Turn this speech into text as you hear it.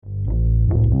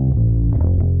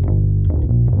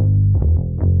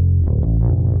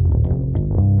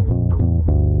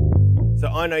So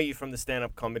I know you from the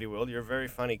stand-up comedy world. You're a very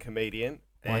funny comedian,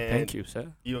 Why, thank and you,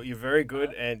 sir. you're very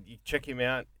good. And you check him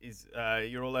out. Is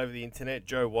You're all over the internet.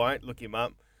 Joe White, look him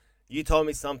up. You told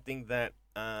me something that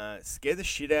scared the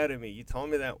shit out of me. You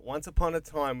told me that once upon a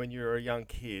time when you were a young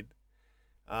kid,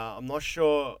 I'm not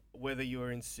sure whether you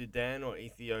were in Sudan or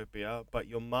Ethiopia, but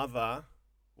your mother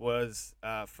was.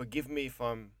 Forgive me if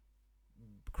I'm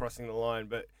crossing the line,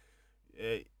 but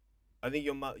uh, I think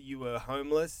you were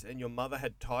homeless, and your mother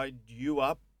had tied you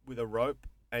up with a rope,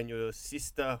 and your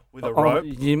sister with a rope.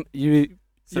 You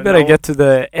So better no one, get to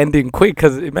the ending quick,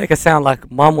 because it make it sound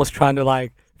like mom was trying to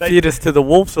like they, feed us to the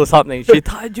wolves or something. She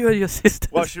tied you and your sister.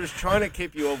 well, she was trying to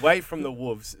keep you away from the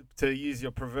wolves, to use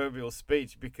your proverbial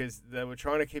speech, because they were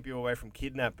trying to keep you away from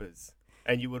kidnappers,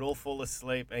 and you would all fall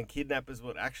asleep, and kidnappers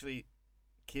would actually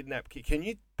kidnap. Can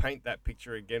you paint that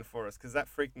picture again for us? Because that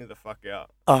freaked me the fuck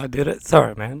out. Oh, did it?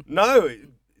 Sorry, man. No,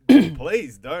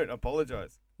 please don't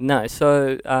apologize. No.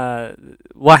 So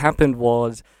what happened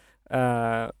was,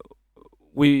 uh,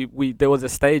 we there was a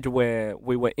stage where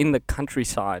we were in the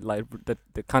countryside, like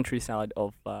the countryside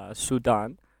of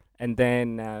Sudan, and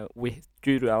then we,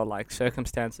 due to our like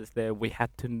circumstances there, we had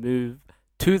to move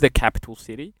to the capital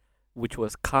city, which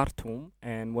was Khartoum.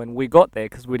 And when we got there,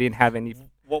 because we didn't have any.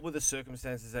 What were the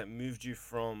circumstances that moved you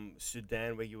from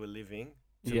Sudan, where you were living,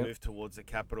 to Yeah. move towards the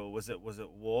capital? Was it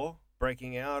war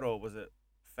breaking out, or was it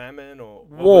famine, or what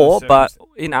were the War, but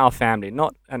circumstances? in our family,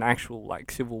 not an actual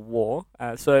like civil war.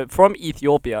 So from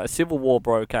Ethiopia, a civil war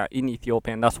broke out in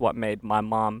Ethiopia, and that's what made my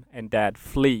mom and dad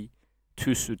flee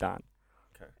to Sudan.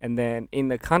 Okay. And then in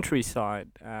the countryside,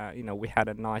 we had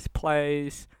a nice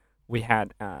place. We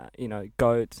had,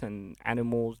 goats and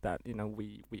animals that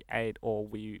we ate, or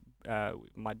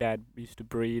my dad used to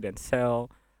breed and sell.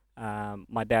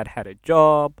 My dad had a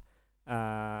job,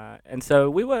 and so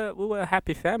we were a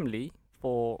happy family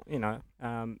for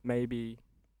maybe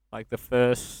like the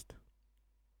first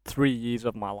 3 years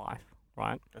of my life,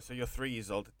 right? So you're 3 years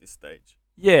old at this stage.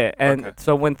 Yeah, and Okay.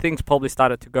 so when things probably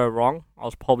started to go wrong, I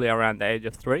was probably around the age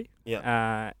of 3.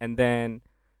 Yeah. And then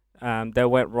they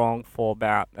went wrong for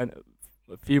about a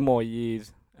few more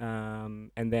years.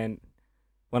 And then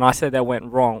when I say they went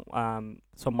wrong,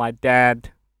 so my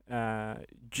dad,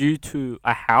 due to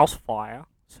a house fire,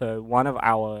 so one of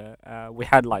our, we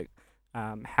had like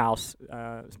house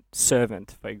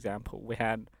servant, for example. We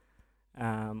had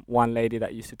one lady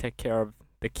that used to take care of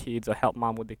the kids or help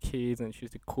mom with the kids, and she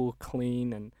used to cook,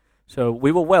 clean, and so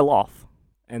we were well off.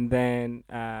 And then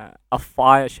a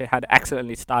fire, she had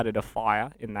accidentally started a fire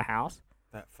in the house.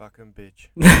 That fucking bitch.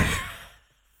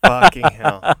 Fucking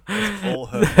hell. It's all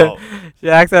her fault. She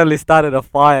accidentally started a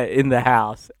fire in the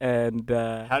house, and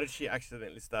How did she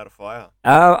accidentally start a fire?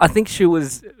 I think she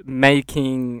was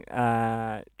making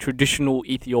traditional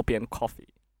Ethiopian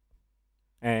coffee,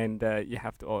 and you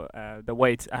have to the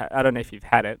way it's, I don't know if you've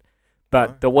had it, but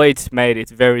No? the way it's made,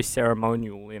 it's very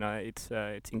ceremonial.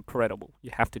 It's incredible.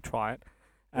 You have to try it.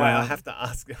 Wait, I Um, have to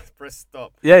ask. Press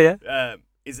stop. Yeah, yeah.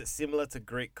 Is it similar to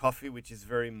Greek coffee, which is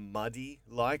very muddy,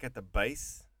 like at the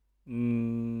base?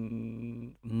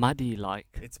 Muddy like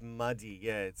It's muddy,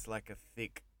 yeah. It's like a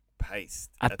thick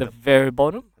paste at the very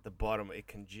bottom. at the bottom. It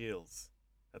congeals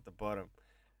at the bottom.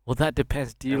 Well, that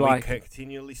depends. Do you And like? we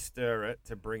continually stir it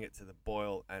to bring it to the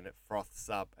boil, and it froths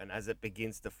up. And as it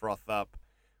begins to froth up,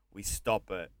 we stop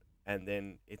it, and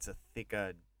then it's a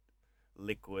thicker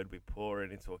liquid. We pour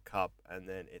it into a cup, and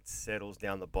then it settles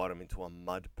down the bottom into a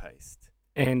mud paste.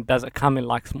 And does it come in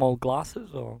like small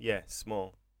glasses or Yeah,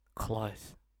 small.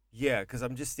 close? Yeah, because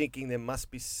I'm just thinking there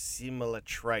must be similar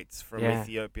traits from Yeah.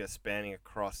 Ethiopia spanning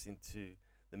across into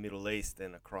the Middle East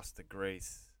and across to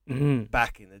Greece Mm.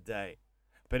 back in the day.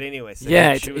 But anyway, so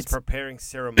Yeah, she was it's preparing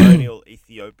ceremonial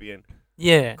Ethiopian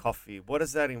yeah. coffee. What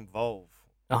does that involve?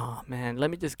 Oh man, let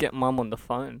me just get mum on the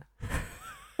phone.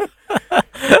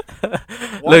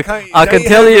 Why Look, can't you, I don't can you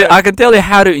tell have you, a- I can tell you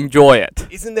how to enjoy it.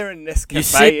 Isn't there a Nescafe You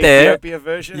sit there, Ethiopia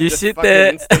version? you Just sit fucking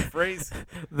there. instant freeze?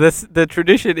 The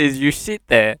tradition is you sit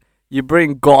there, you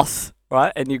bring goss,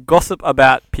 right, and you gossip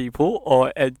about people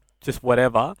or just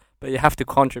whatever, but you have to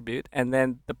contribute. And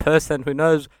then the person who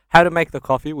knows how to make the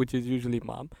coffee, which is usually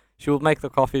mum, she will make the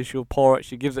coffee, she'll pour it,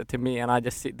 she gives it to me, and I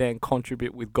just sit there and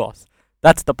contribute with goss.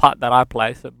 That's the part that I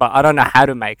play. So, but I don't know how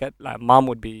to make it. Like mum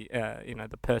would be,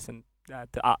 the person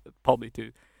to probably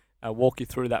to walk you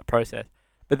through that process.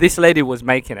 But this lady was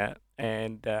making it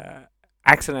and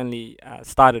accidentally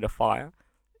started a fire,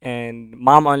 and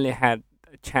mum only had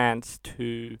a chance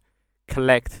to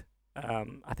collect.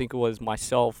 I think it was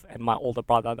myself and my older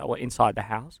brother that were inside the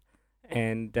house,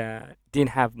 and didn't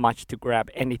have much to grab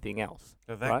anything else.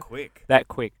 So that Right. quick. That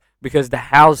quick, because the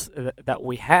house that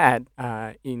we had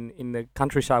in the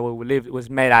countryside where we lived, it was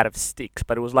made out of sticks,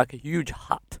 but it was like a huge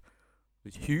hut. It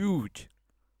was huge.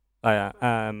 Uh,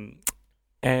 um,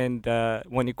 and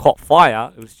when it caught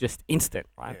fire, it was just instant,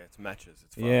 right? Yeah, it's matches.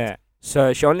 It's fun. Yeah.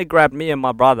 So she only grabbed me and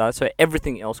my brother. So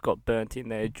everything else got burnt in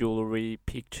there: jewelry,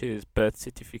 pictures, birth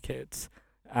certificates.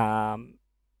 Um,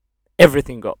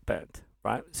 everything got burnt,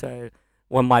 right? So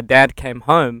when my dad came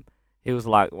home, he was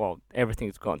like, "Well,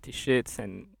 everything's gone to shits,"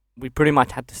 and we pretty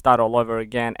much had to start all over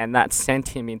again. And that sent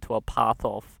him into a path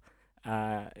of,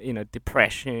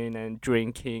 depression and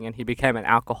drinking, and he became an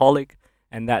alcoholic.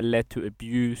 And that led to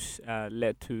abuse,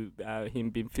 led to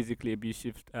him being physically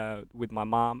abusive with my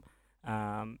mom.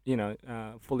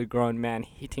 Fully grown man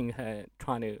hitting her,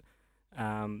 trying to,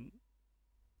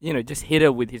 just hit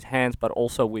her with his hands, but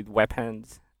also with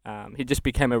weapons. He just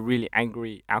became a really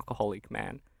angry alcoholic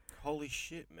man. Holy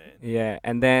shit, man. Yeah,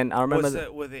 and then I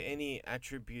remember Were there any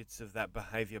attributes of that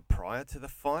behavior prior to the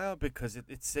fire? Because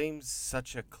it seems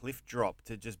such a cliff drop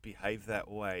to just behave that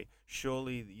way.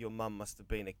 Surely your mum must have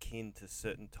been akin to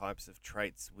certain types of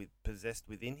traits possessed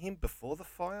within him before the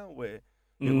fire, where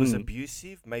it was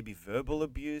abusive, maybe verbal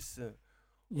abuse.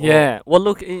 Yeah. Well,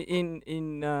 look,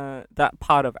 in that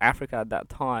part of Africa at that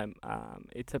time,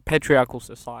 it's a patriarchal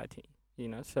society.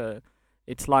 So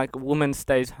it's like woman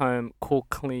stays home, cook,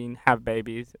 clean, have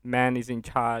babies. Man is in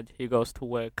charge. He goes to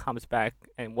work, comes back,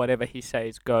 and whatever he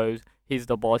says goes. He's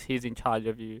the boss. He's in charge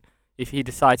of you. If he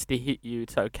decides to hit you,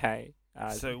 it's okay.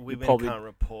 So women probably can't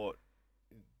report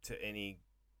to any,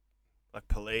 like,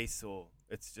 police, or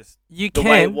it's just you the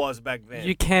way it was back then.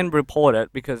 You can report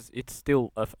it because it's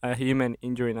still a human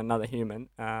injuring another human,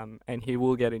 and he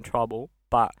will get in trouble.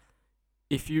 But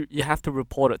if you have to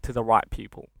report it to the right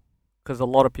people, because a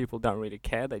lot of people don't really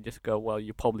care. They just go, well,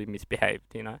 you probably misbehaved,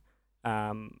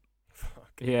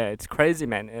 Fuck. Yeah, it's crazy,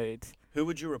 man. Who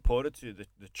would you report it to?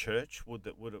 The church? Would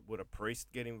a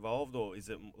priest get involved, or is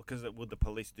it because would the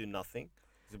police do nothing?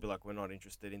 It'd be like, we're not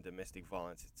interested in domestic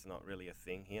violence. It's not really a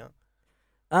thing here.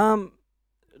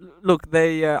 Look,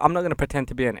 I'm not going to pretend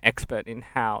to be an expert in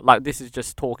how. Like, this is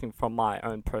just talking from my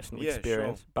own personal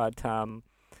experience. Sure. But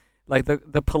like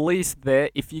the police there,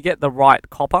 if you get the right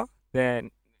copper, then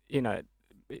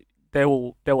they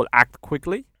will act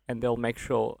quickly and they'll make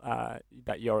sure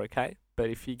that you're okay. But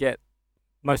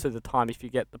most of the time, if you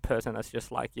get the person that's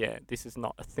just like, yeah, this is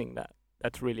not a thing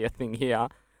that's really a thing here,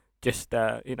 just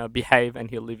behave and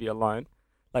he'll leave you alone.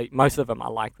 Like, most of them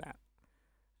are like that.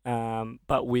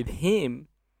 But with him,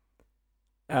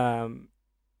 so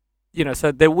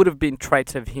there would have been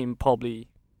traits of him probably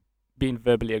being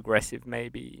verbally aggressive.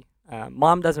 Maybe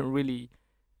mom doesn't really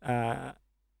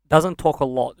doesn't talk a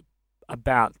lot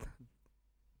about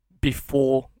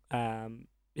before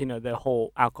the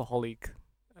whole alcoholic.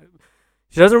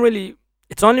 She doesn't really.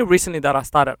 It's only recently that I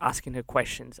started asking her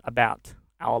questions about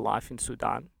our life in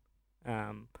Sudan.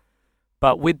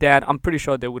 But with Dad, I'm pretty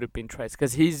sure there would have been traits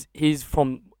because he's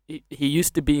from. He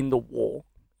used to be in the war,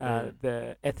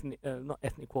 the not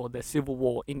ethnic war, the civil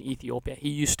war in Ethiopia. He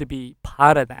used to be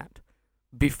part of that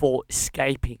before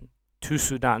escaping to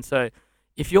Sudan. So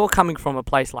if you're coming from a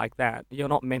place like that, you're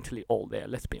not mentally all there.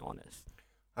 Let's be honest.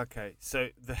 Okay, so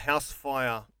the house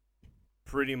fire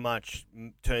pretty much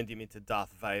turned him into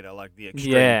Darth Vader, like the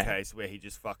extreme case where he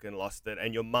just fucking lost it,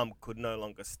 and your mum could no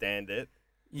longer stand it.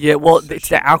 Yeah, well, So it's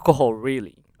the alcohol,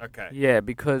 really. Okay. Yeah,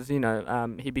 because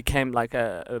he became like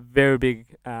a very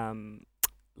big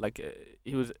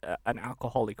he was an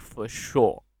alcoholic for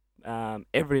sure.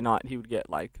 Every night he would get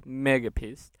like mega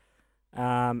pissed,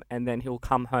 and then he'll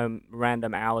come home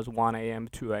random hours, 1 a.m.,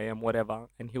 2 a.m., whatever,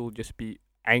 and he'll just be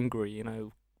angry.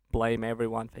 Blame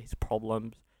everyone for his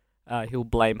problems. He'll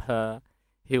blame her.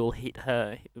 He'll hit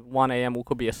her. 1 a.m. we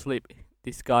could be asleep.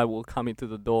 This guy will come into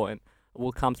the door and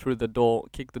will come through the door,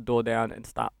 kick the door down, and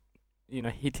start,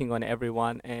 hitting on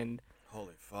everyone. And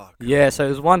holy fuck. Yeah, so it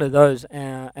was one of those,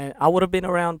 and I would have been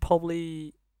around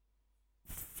probably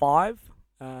 4,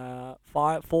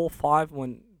 5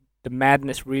 when the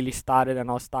madness really started,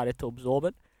 and I started to absorb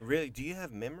it. Really? Do you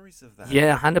have memories of that?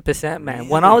 Yeah, 100%, man. Really?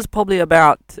 When I was probably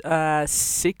about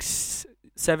 6,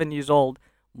 7 years old,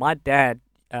 my dad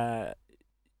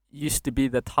used to be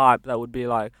the type that would be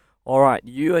like, all right,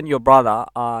 you and your brother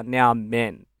are now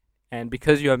men. And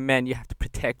because you're men, you have to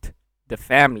protect the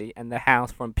family and the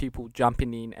house from people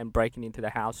jumping in and breaking into the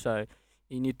house. So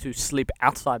you need to sleep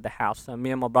outside the house. So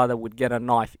me and my brother would get a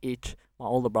knife each, my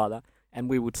older brother, and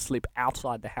we would sleep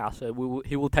outside the house. So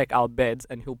he will take our beds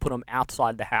and he'll put them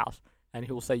outside the house. And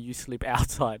he'll say, you sleep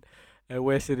outside. And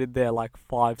we're sitting there like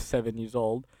 5, 7 years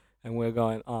old. and we're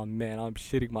going, oh man, I'm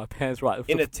shitting my pants right.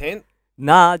 In a tent?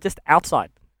 Nah, just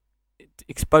outside,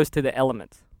 exposed to the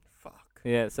elements. Fuck.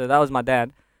 Yeah, so that was my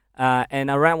dad. And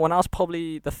around when I was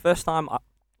probably the first time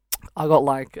I got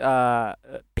like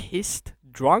pissed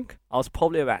drunk, I was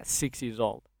probably about 6 years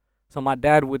old. So my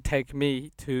dad would take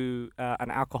me to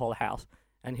an alcohol house,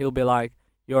 and he'll be like,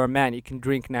 "You're a man, you can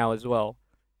drink now as well."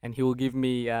 And he will give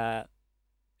me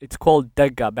it's called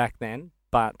Degga back then,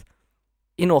 but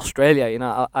in Australia,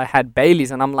 I had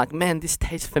Baileys, and I'm like, man, this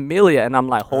tastes familiar, and I'm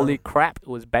like, holy crap, it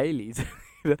was Baileys.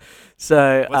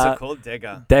 So What's it called?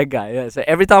 Degga. Degga, yeah. So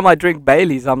every time I drink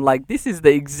Baileys, I'm like, this is the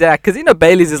exact, because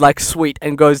Baileys is like sweet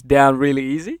and goes down really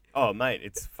easy. Oh, mate,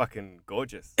 it's fucking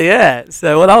gorgeous. Yeah.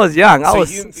 So when I was young, I So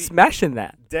was you- smashing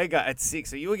that Degga at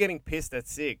 6. So you were getting pissed at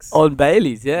 6. on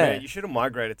Baileys. Yeah. Man, you should have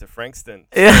migrated to Frankston.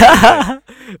 Yeah,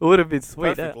 it would have been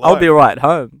sweet. Perfect I'll be life. right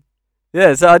home.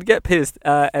 Yeah, so I'd get pissed,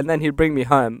 and then he'd bring me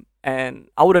home, and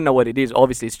I wouldn't know what it is.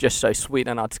 Obviously, it's just so sweet,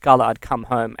 and I'd scull it. I'd come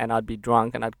home, and I'd be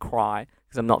drunk, and I'd cry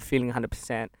because I'm not feeling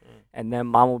 100%. And then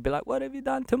mum would be like, "What have you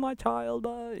done to my child?"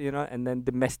 And then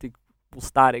domestic will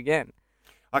start again.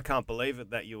 I can't believe it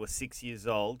that you were 6 years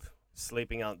old,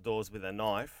 sleeping outdoors with a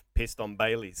knife, pissed on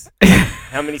Baileys.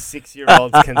 How many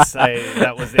 6-year-olds can say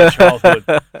that was their childhood?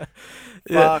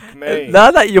 Yeah. Fuck me.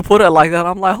 Now that you put it like that,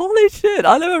 I'm like, holy shit!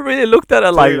 I never really looked at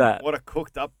it like Dude, that. What a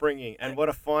cooked upbringing, and what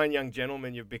a fine young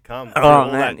gentleman you've become through Oh,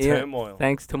 all man, that yeah. turmoil.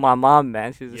 Thanks to my mum,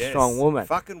 man. She's a Yes. strong woman.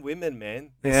 Fucking women,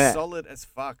 man. They're Yeah. solid as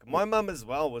fuck. My mum as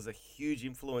well was a huge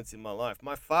influence in my life.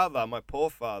 My father, my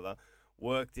poor father,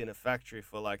 worked in a factory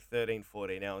for like 13,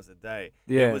 14 hours a day.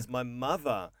 Yeah. It was my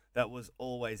mother that was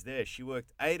always there. She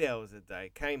worked 8 hours a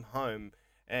day, came home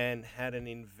and had an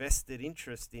invested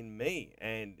interest in me.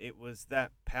 And it was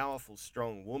that powerful,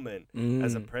 strong woman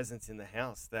as a presence in the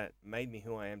house that made me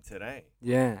who I am today.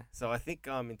 Yeah, So I think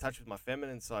I'm in touch with my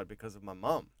feminine side because of my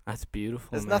mum. that's beautiful.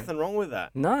 There's man. nothing wrong with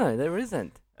that. No, there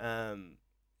isn't.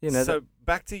 So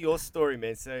back to your story,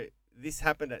 man. So this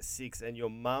happened at 6, and your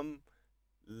mum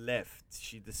left.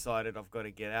 She decided, I've got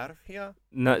to get out of here.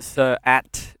 No, so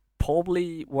at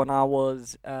probably when I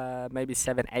was maybe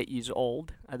 7, 8 years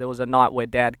old, there was a night where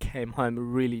Dad came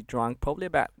home really drunk, probably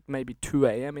about maybe 2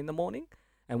 a.m. in the morning,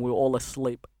 and we were all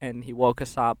asleep, and he woke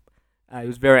us up. He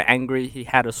was very angry. He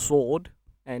had a sword,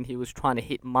 and he was trying to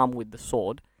hit Mum with the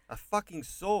sword. A fucking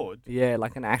sword. Yeah,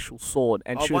 like an actual sword.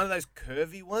 And Oh, she one was, of those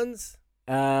curvy ones?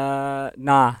 nah.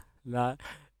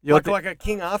 You're Like a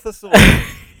King Arthur sword.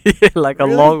 yeah, like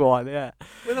Really? a long one, yeah.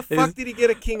 Where the Is- fuck did he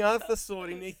get a King Arthur sword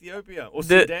in Ethiopia or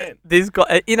The- Sudan? This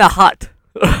guy in a hut.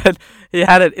 He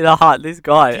had it in a hut. This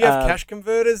guy. Do you have cash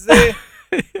converters there?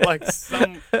 Like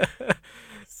some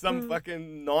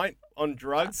fucking knight on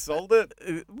drugs sold it?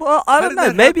 Well, I How don't did know.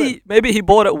 that Maybe happen? maybe he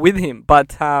bought it with him,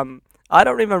 but I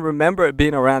don't even remember it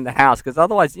being around the house because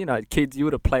otherwise, kids, you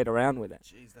would have played around with it.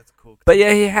 Jeez, that's cool. But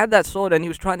yeah, he had that sword and he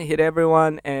was trying to hit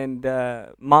everyone. And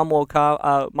Mum woke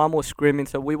up. Mum was screaming,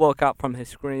 so we woke up from her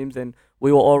screams and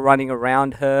we were all running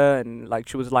around her and like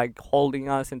she was like holding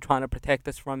us and trying to protect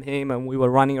us from him. And we were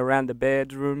running around the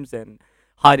bedrooms and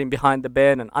hiding behind the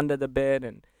bed and under the bed.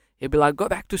 And he'd be like, "Go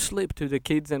back to sleep," to the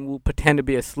kids, and we'll pretend to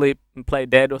be asleep and play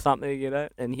dead or something,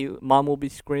 And Mum will be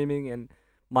screaming, and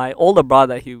my older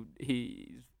brother, he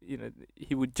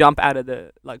would jump out of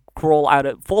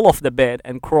fall off the bed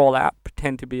and crawl out,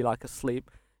 pretend to be like asleep.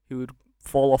 He would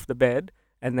fall off the bed,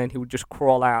 and then he would just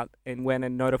crawl out and went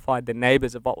and notified the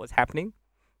neighbors of what was happening,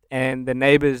 and the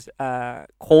neighbors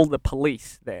called the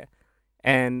police there,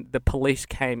 and the police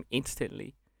came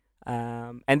instantly.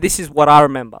 And this is what I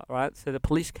remember, right? So the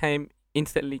police came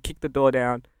instantly, kicked the door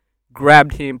down,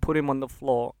 grabbed him, put him on the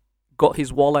floor, got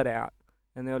his wallet out,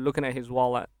 and they were looking at his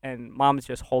wallet, and Mum's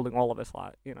just holding all of us,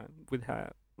 like, with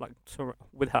her,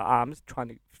 with her arms, trying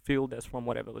to shield us from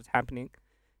whatever was happening.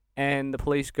 And the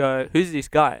police go, "Who's this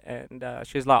guy?" And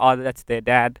she's like, "Oh, that's their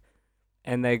dad."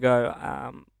 And they go,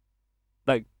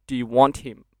 "Do you want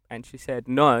him?" And she said,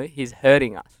 "No, he's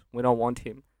hurting us. We don't want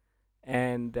him."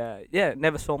 And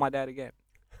never saw my dad again.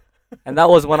 And that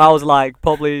was when I was like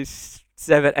probably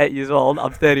 7, 8 years old.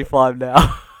 I'm 35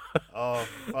 now. Oh,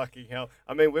 fucking hell.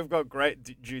 I mean, we've got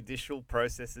great judicial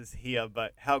processes here,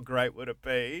 but how great would it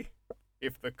be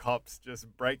if the cops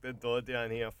just break the door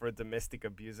down here for a domestic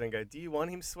abuser and go, "Do you want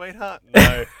him, sweetheart?"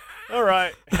 No. All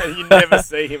right. And you never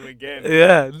see him again.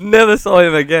 Yeah, never saw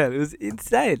him again. It was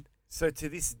insane. So to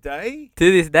this day, To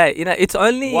this day, it's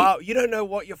only wow, you don't know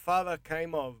what your father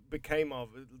became of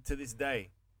to this day.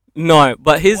 no.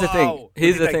 But here's the thing. Wow.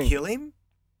 Here's Did the they thing. kill him?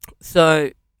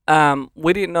 So,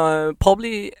 we didn't know.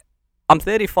 Probably, I'm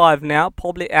 35 now.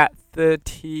 Probably at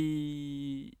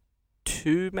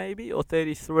 32, maybe, or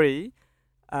 33.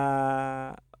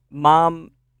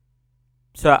 mom.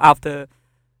 So after,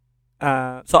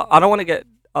 so I don't want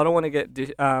to get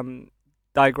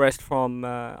digressed from.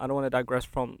 I don't want to digress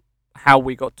from how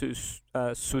we got to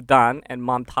Sudan and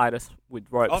mom tied us with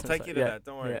ropes. I'll and take stuff. you to Yeah, that.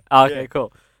 Don't worry. yeah. Okay, Yeah.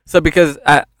 cool. So because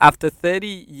after 30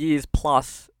 years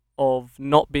plus of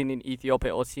not being in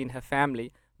Ethiopia or seeing her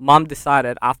family, mom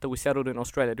decided after we settled in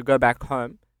Australia to go back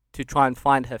home to try and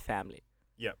find her family.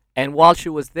 Yep. And while she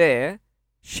was there,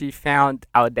 she found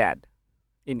our dad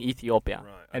in Ethiopia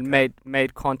Right. and Okay.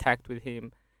 made contact with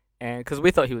him, and because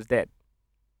we thought he was dead,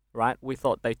 right? We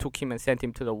thought they took him and sent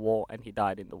him to the war, and he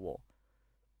died in the war.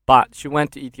 But she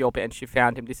went to Ethiopia and she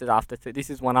found him. This is after. This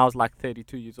is when I was like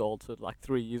 32 years old, so like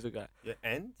 3 years ago. Yeah.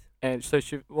 And And so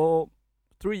she, well,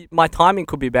 three. My timing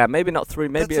could be bad. Maybe not three.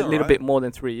 Maybe that's a all little right. bit more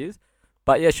than 3 years.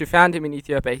 But yeah, she found him in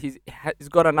Ethiopia. He's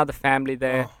got another family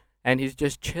there, Oh, and he's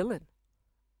just chilling.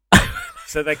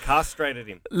 so they castrated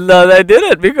him. No, they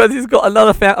didn't because he's got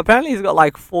another family. Apparently, he's got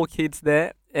like 4 kids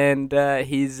there, and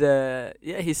he's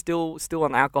still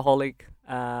an alcoholic.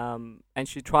 And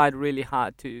she tried really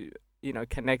hard to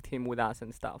connect him with us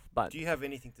and stuff. But Do you have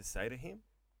anything to say to him,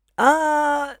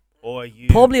 uh, or are you?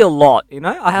 probably a lot.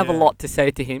 I have a Yeah. lot to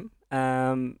say to him.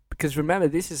 Because remember,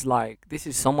 this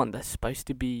is someone that's supposed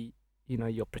to be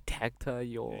your protector,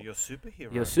 You're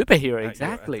superhero. your superhero, At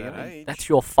exactly. that That's age.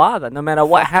 your father. No matter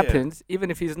what Fuck yeah. happens, even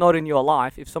if he's not in your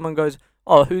life, if someone goes,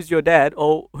 "Oh, who's your dad?"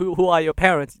 or "Who are your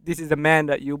parents?" This is the man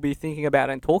that you'll be thinking about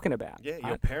and talking about. Yeah, your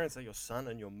right? parents are your sun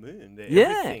and your moon. They're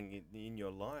Yeah. everything in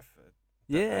your life.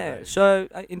 Yeah. age. So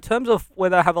in terms of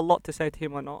whether I have a lot to say to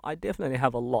him or not, I definitely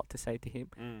have a lot to say to him,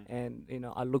 Mm. and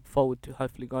I look forward to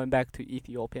hopefully going back to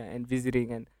Ethiopia and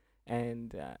visiting,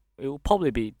 and it will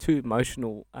probably be too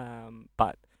emotional,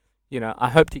 but I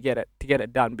hope to get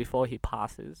it done before he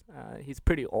passes. He's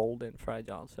pretty old and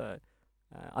fragile, so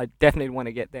I definitely want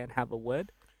to get there and have a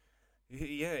word.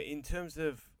 Yeah, in terms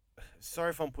of,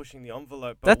 sorry if I'm pushing the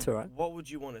envelope, but That's all right. what would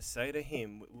you want to say to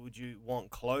him? Would you want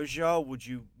closure? Would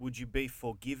you be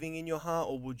forgiving in your heart,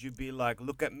 or would you be like,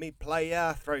 look at me,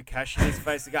 player, throw cash in his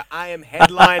face and go, I am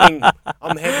headlining,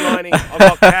 I'm headlining, I've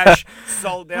got cash,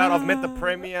 sold out, I've met the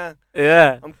premier,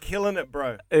 Yeah, I'm killing it,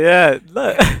 bro. yeah.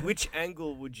 Look. Which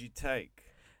angle would you take?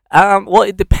 Well,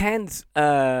 it depends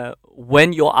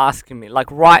when you're asking me. Like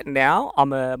right now,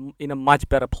 I'm in a much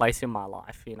better place in my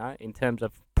life, in terms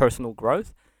of personal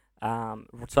growth.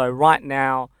 So right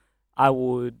now, I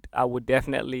would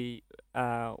definitely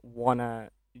wanna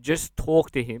just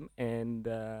talk to him, and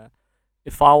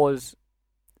if I was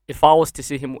to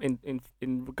see him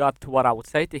in regard to what I would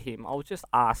say to him, I would just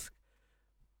ask,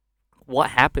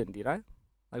 what happened,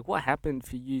 like what happened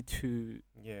for you to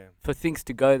Yeah, for things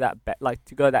to go like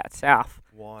to go that south.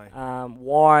 why?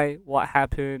 Why? What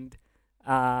happened?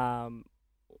 Um,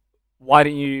 why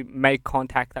didn't you make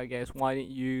contact? I guess. Why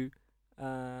didn't you,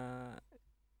 uh,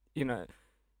 you know,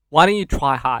 why didn't you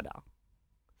try harder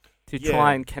to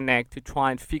try Yeah. and connect, to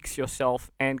try and fix yourself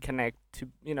and connect to,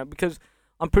 because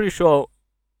I'm pretty sure,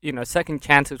 second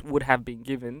chances would have been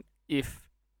given if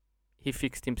he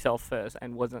fixed himself first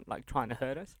and wasn't like trying to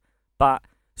hurt us. But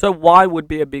so why would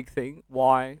be a big thing?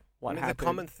 Why? What I mean, happened? the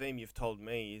common theme you've told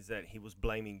me is that he was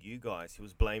blaming you guys. He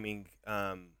was blaming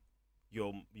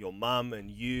your mum and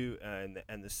you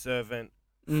and the servant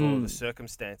for the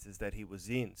circumstances that he was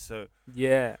in. So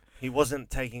Yeah. he wasn't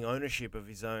taking ownership of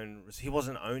his own. He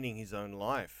wasn't owning his own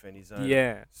life and his own.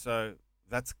 Yeah. So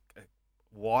that's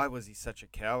why was he such a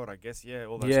coward? I guess. Yeah.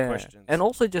 All those Yeah. questions. And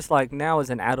also just like now as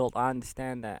an adult, I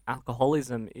understand that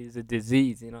alcoholism is a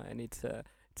disease, and it's a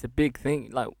big thing.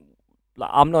 Like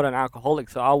I'm not an alcoholic,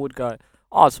 so I would go,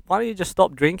 "Oh, so why don't you just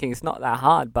stop drinking? It's not that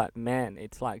hard." But man,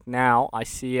 it's like now I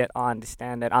see it, I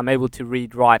understand it. I'm able to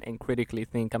read, write, and critically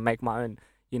think and make my own,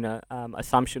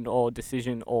 assumption or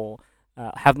decision or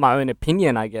have my own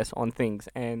opinion, I guess, on things.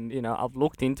 And I've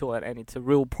looked into it, and it's a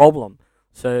real problem.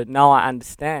 So now I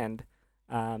understand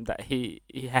that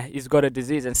he's got a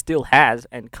disease and still has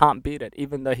and can't beat it,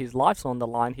 even though his life's on the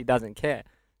line. He doesn't care,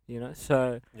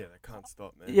 So yeah, they can't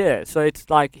stop, man. yeah, so it's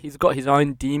like he's got his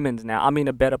own demons now. I'm in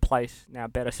a better place now,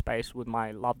 better space with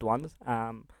my loved ones.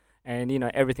 And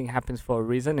everything happens for a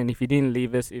reason. And if he didn't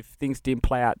leave us, if things didn't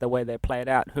play out the way they played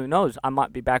out, who knows? I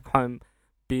might be back home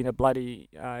being a bloody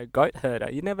goat herder.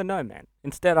 You never know, man.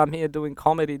 Instead, I'm here doing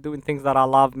comedy, doing things that I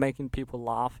love, making people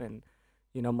laugh, and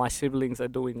my siblings are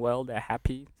doing well. They're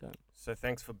happy. So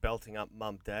thanks for belting up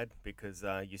mum, dad, because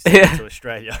you sent Yeah. me to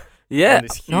Australia. Yeah, On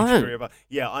this huge no, career. But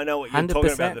yeah, I know what you're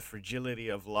talking 100%. about, the fragility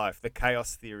of life, the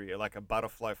chaos theory, like a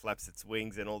butterfly flaps its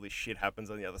wings and all this shit happens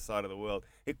on the other side of the world.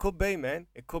 It could be, man.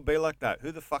 It could be like that.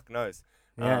 Who the fuck knows?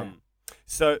 Yeah.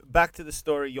 So back to the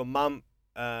story. Your mum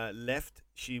left,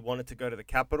 she wanted to go to the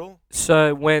capital.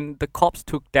 So when the cops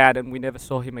took Dad and we never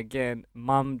saw him again,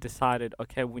 Mum decided,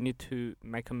 okay, we need to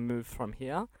make a move from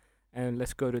here, and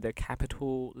let's go to the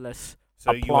capital. Let's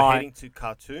So you were apply. heading to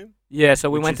Khartoum, Yeah, so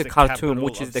we which went is to the Khartoum, capital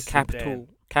which is of the Sudan.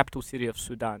 capital city of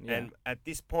Sudan. Yeah, and at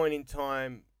this point in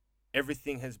time,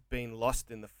 everything has been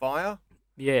lost in the fire.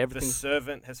 yeah, The everything.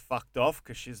 servant has fucked off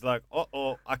because she's like,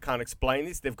 oh, I can't explain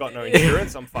this. They've got no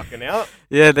insurance. I'm fucking out.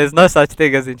 Yeah, there's no such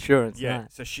thing as insurance. Yeah. no.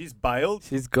 So she's bailed.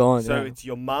 She's gone. So yeah. it's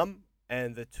your mum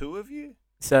and the two of you.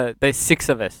 So there's 6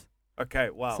 of us. Okay.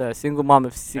 Wow. So a single mum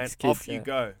of 6 and kids. off you yeah.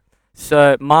 go.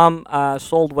 So Mum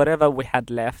sold whatever we had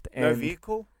left, and No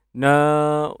vehicle.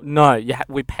 no,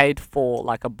 we paid for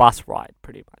like a bus ride,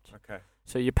 pretty much. Okay.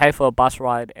 So you pay for a bus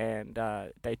ride, and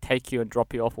they take you and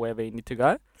drop you off wherever you need to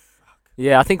go.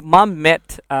 Yeah, I think Mum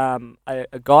met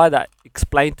a guy that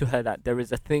explained to her that there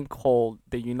is a thing called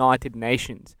the United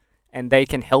Nations, and they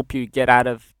can help you get out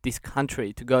of this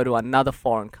country to go to another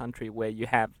foreign country where you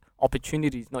have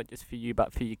opportunities not just for you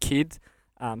but for your kids.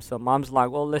 So Mum's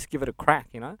like, well, let's give it a crack,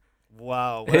 you know.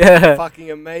 Wow. Yeah. That's fucking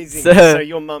amazing. So- So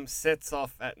your mum sets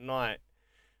off at night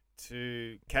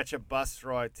to catch a bus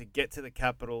ride to get to the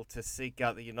capital to seek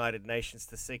out the United Nations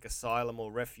to seek asylum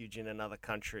or refuge in another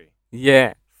country.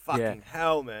 Yeah, Fucking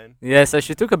hell, man. yeah. So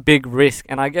she took a big risk,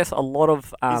 and I guess a lot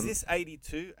of Is this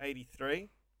 82, 83?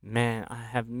 man, I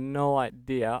have no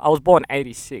idea. I was born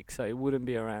 '86, so it wouldn't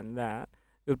be around that.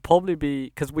 It would probably be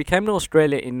because we came to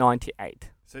Australia in '98.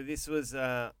 So this was,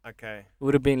 okay. It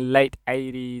would have been late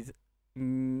 '80s,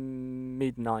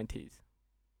 mid '90s.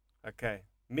 Okay.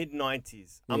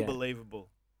 Mid-90s. Yeah. Unbelievable.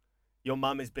 Your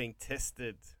mum is being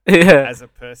tested Yeah, as a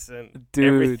person. dude.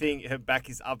 Everything, her back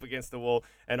is up against the wall,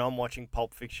 and I'm watching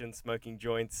Pulp Fiction, smoking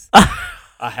joints.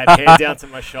 I had hair down to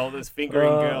my shoulders,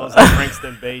 fingering girls at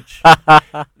Frankston Beach.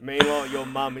 Meanwhile, your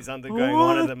mum is undergoing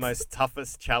one of the What? most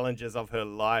toughest challenges of her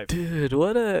life.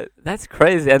 Dude, that's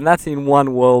crazy, and that's in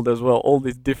one world as well. All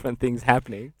these different things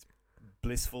happening.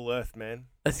 Blissful earth, man.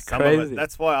 That's Some of it. crazy.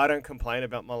 That's why I don't complain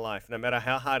about my life. No matter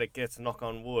how hard it gets, knock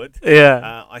on wood.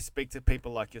 Yeah, I speak to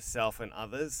people like yourself and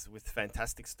others with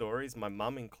fantastic stories, my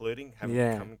mum including, having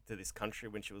Yeah. come to this country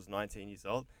when she was 19 years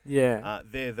old. yeah,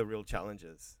 They're the real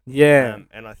challenges. yeah.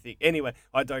 And I think, anyway,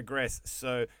 I digress.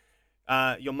 So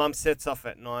your mum sets off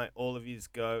at night, all of yous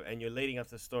go, and you're leading up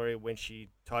to the story when she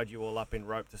tied you all up in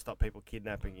rope to stop people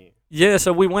kidnapping you. Yeah,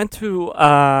 so we went to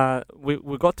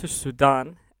we got to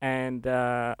Sudan, and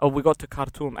we got to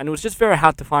Khartoum, and it was just very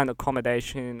hard to find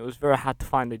accommodation. It was very hard to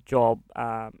find a job,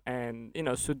 and you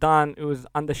know, Sudan, it was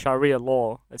under Sharia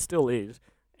law. It still is,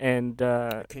 and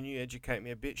Can you educate me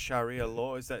a bit? Sharia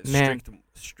law, is that Man.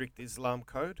 strict Islam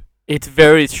code? it's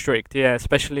very strict. Yeah,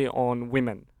 especially on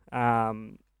women.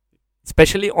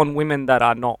 Especially on women that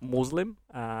are not Muslim.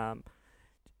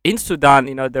 In Sudan,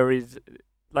 you know, there is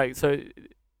like so. If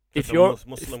It's a you're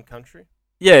Muslim country.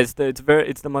 Yeah, it's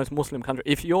the most Muslim country.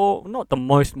 If you're not the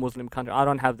most Muslim country, I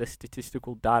don't have the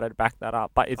statistical data to back that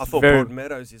up, but it's I thought very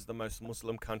Broadmeadows is the most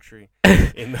Muslim country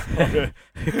in the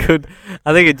good.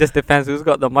 I think it just depends who's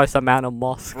got the most amount of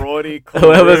mosque. Brody.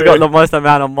 Whoever's got the most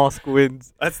amount of mosque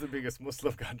wins. That's the biggest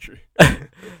Muslim country.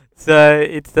 So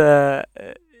it's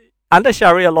under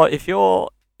Sharia law. If you're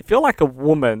like a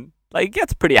woman, like it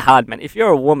gets pretty hard, man. If you're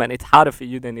a woman, it's harder for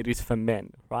you than it is for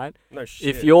men, right? No shit.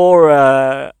 If you're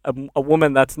a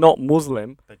woman that's not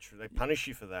Muslim, They punish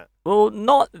you for that. well,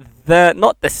 not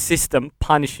the system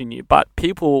punishing you, but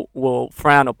people will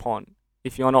frown upon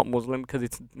if you're not Muslim because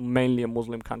it's mainly a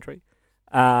Muslim country.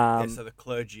 Yeah, so the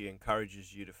clergy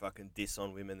encourages you to fucking diss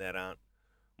on women that aren't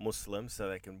Muslim so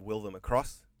they can will them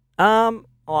across. Well,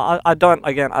 I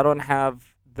don't have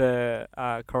the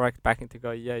correct backing to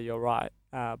go, yeah, you're right.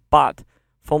 But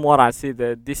from what I see,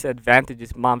 the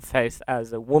disadvantages Mum faced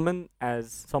as a woman,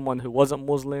 as someone who wasn't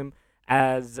Muslim,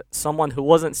 as someone who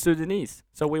wasn't Sudanese.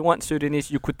 So we weren't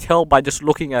Sudanese. You could tell by just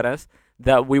looking at us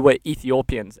that we were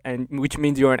Ethiopians, and which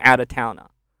means you're an out-of-towner.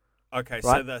 Okay,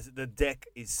 Right? so the deck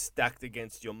is stacked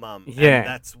against your mum. Yeah. And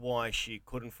that's why she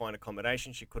couldn't find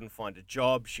accommodation, she couldn't find a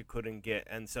job, she couldn't get...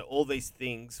 And so all these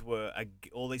things were...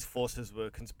 all these forces were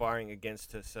conspiring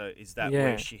against her. So is that Yeah.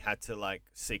 where she had to, like,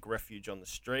 seek refuge on the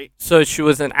street? So she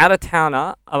was an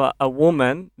out-of-towner, a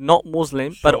woman, not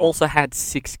Muslim, but Sure. also had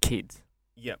 6 kids,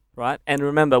 Yep. right? And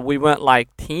remember, we weren't like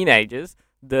teenagers.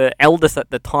 The eldest at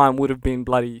the time would have been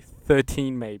bloody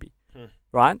 13 maybe,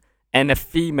 right? And a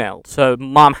female. So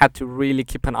Mum had to really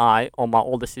keep an eye on my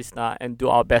older sister and do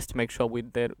our best to make sure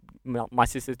my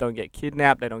sisters don't get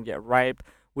kidnapped, they don't get raped,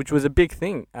 which was a big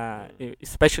thing,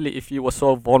 especially if you were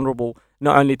so vulnerable,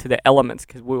 not only to the elements,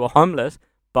 because we were homeless,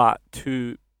 but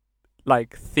to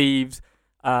like thieves,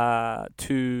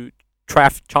 to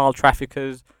child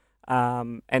traffickers,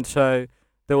 and so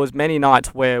there was many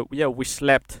nights where we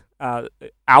slept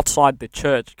outside the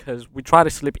church because we try to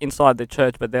sleep inside the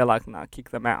church, but they're like, nah, kick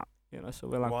them out. So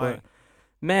we're like, Why?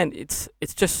 man, it's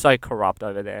just so corrupt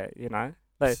over there.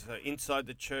 Like, So inside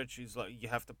the church is like you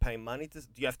have to pay money to.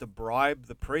 Do you have to bribe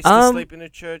the priest to sleep in a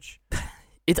church?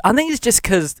 I think it's just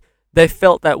because they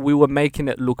felt that we were making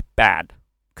it look bad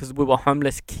because we were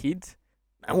homeless kids.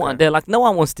 Okay. They're like, no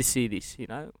one wants to see this,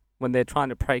 when they're trying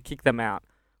to pray, kick them out.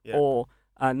 Yeah. Or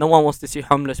no one wants to see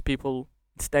homeless people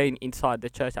staying inside the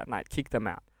church at night, kick them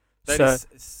out. That So, is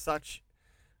such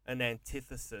an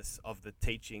antithesis of the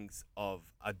teachings of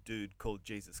a dude called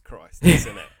Jesus Christ,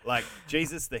 isn't it? Like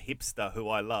Jesus the hipster, who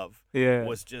I love, yeah.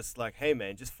 was just like, hey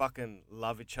man, just fucking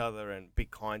love each other and be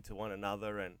kind to one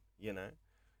another, and Yeah.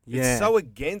 it's so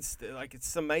against. Like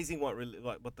it's amazing what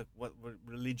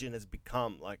religion has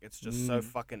become. Like it's just so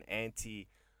fucking anti.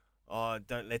 Oh,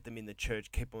 don't let them in the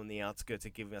church. Keep them on the outskirts.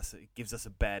 It gives us a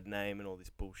bad name and all this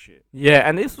bullshit. Yeah,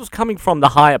 and this was coming from the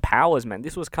higher powers, man.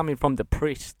 This was coming from the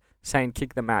priest saying,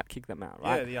 kick them out,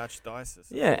 right? Yeah, the archdiocese.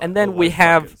 Yeah, Like, and then all we those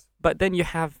have, fuckers. but then you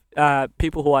have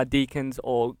people who are deacons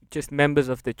or just members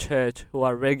of the church who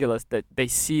are regulars that they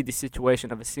see the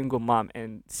situation of a single mom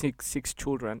and six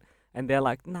children, and they're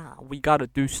like, nah, we got to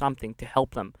do something to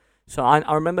help them. So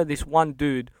I remember this one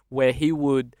dude where he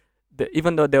would,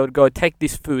 even though they would go take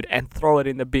this food and throw it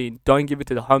in the bin, don't give it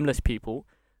to the homeless people,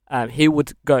 he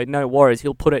would go, no worries,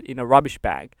 he'll put it in a rubbish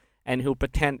bag and he'll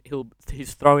pretend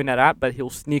he's throwing it out, but he'll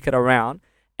sneak it around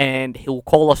and he'll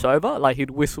call us over, like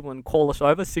he'd whistle and call us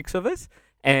over, 6 of us,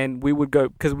 and we would go,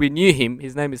 because we knew him,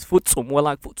 his name is Futsum, we're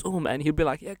like, Futsum, and he'd be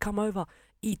like, yeah, come over,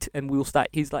 eat, and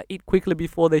he's like, eat quickly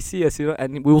before they see us,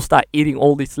 and we'll start eating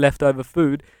all this leftover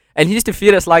food, and he used to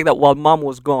feed us like that while mum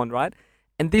was gone, right?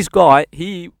 And this guy,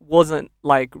 he wasn't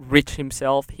like rich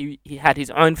himself. He had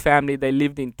his own family. They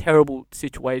lived in terrible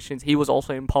situations. He was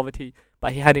also in poverty,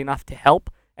 but he had enough to help,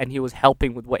 and he was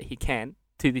helping with what he can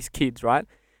to these kids, right?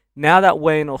 Now that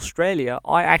we're in Australia,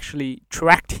 I actually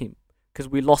tracked him because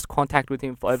we lost contact with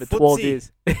him for over 12 Footsie.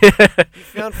 years. You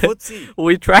found Footsie.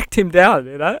 We tracked him down,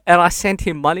 and I sent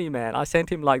him money, man. I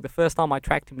sent him, like, the first time I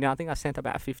tracked him down, I think I sent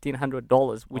about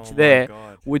 $1,500, Oh my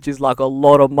God. which is like a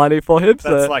lot of money for him.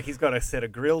 That's so, like he's got a set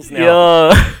of grills now.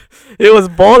 yeah, it was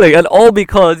balling, and all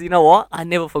because, you know what? I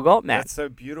never forgot, man. That's so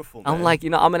beautiful, man. I'm like,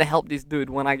 I'm gonna help this dude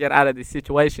when I get out of this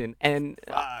situation, and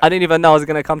Fuck. I didn't even know I was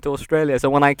gonna come to Australia. So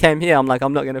when I came here, I'm like,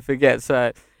 I'm not gonna forget.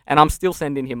 So, and I'm still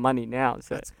sending him money now.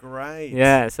 So That's great.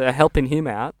 yeah, so helping him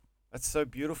out. That's so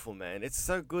beautiful, man. It's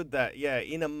so good that,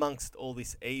 in amongst all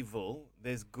this evil,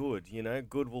 there's good,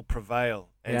 good will prevail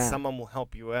and Yeah. someone will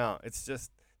help you out. It's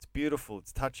beautiful.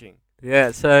 It's touching.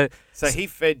 Yeah, so So he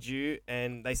fed you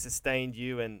and they sustained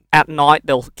you, and at night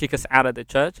they'll kick us out of the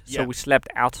church, so Yeah. we slept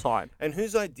outside.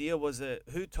 whose idea was it?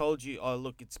 Who told you, oh,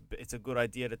 look, it's a good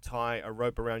idea to tie a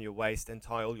rope around your waist and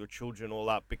tie all your children all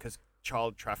up because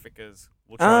child traffickers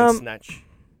will try and snatch?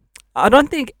 I don't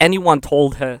think anyone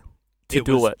told her to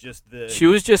do was it. Just the She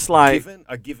was just like,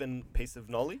 a given piece of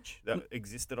knowledge that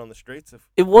existed on the streets of.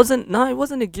 it wasn't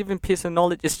a given piece of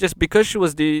knowledge. It's just because she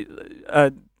was the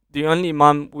only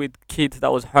mum with kids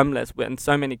that was homeless, and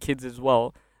so many kids as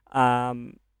well.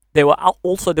 There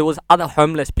was other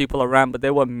homeless people around, but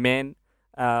they were men.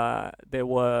 There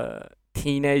were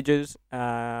teenagers,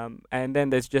 and then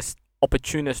there's just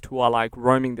opportunists who are like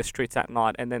roaming the streets at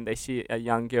night, and then they see a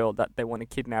young girl that they want to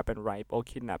kidnap and rape or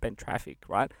kidnap and traffic,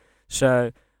 right?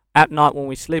 So at night when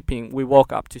we're sleeping, we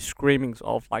woke up to screamings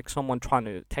of like someone trying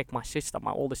to take my sister,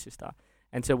 my older sister.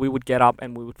 And so we would get up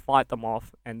and we would fight them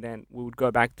off, and then we would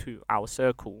go back to our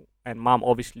circle. And mum,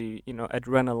 obviously,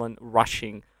 adrenaline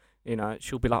rushing,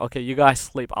 she'll be like, okay, you guys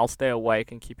sleep, I'll stay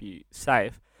awake and keep you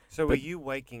safe. So were But- you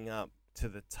waking up to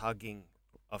the tugging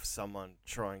of someone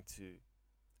trying to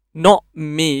Not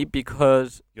me,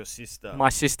 because your sister, my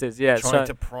sisters, yeah. trying So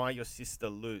to pry your sister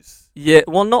loose? yeah,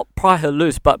 well, not pry her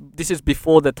loose, but this is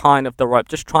before the tying of the rope.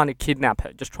 Just trying to kidnap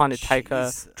her, just trying to take her,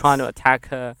 Jesus. trying to attack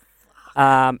her.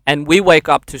 And we wake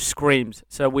up to screams.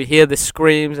 So we hear the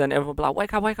screams, and everyone will be like,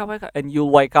 wake up, wake up, wake up. And you'll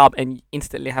wake up and you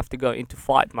instantly have to go into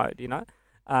fight mode,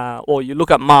 or you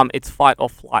look at mum, it's fight or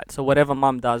flight. So whatever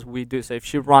mum does, we do. So if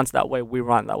she runs that way, we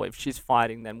run that way. If she's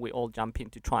fighting, then we all jump in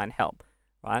to try and help,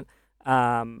 right?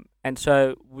 And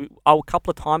so a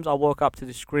couple of times I woke up to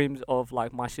the screams of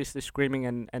like my sister screaming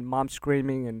and mum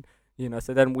screaming, and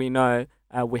so then we know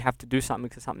we have to do something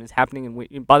because something's happening.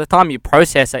 And by the time you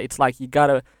process it, it's like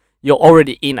you're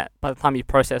already in it. By the time you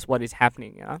process what is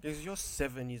happening, Because you're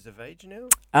 7 years of age now.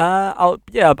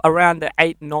 around the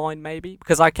 8, 9 maybe,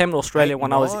 because I came to Australia 8,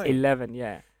 when I was 9. 11.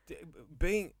 Yeah.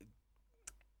 Being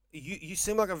you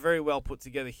seem like a very well put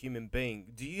together human being.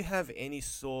 Do you have any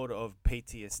sort of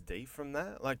PTSD from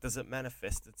that? Like, does it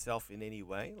manifest itself in any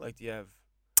way? Like, do you have?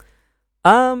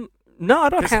 Um, no, I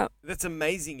don't 'Cause have. that's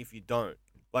amazing if you don't.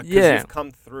 Like, 'cause Yeah. you've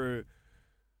come through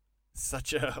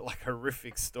such a like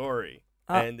horrific story,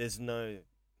 Uh, and there's no.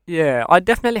 Yeah, I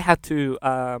definitely had to.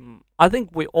 I think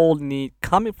we all need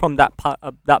coming from that part,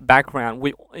 that background.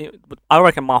 I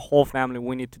reckon my whole family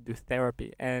we need to do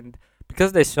therapy, and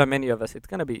because there's so many of us, it's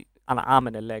gonna be an arm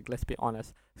and a leg. Let's be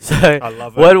honest. So I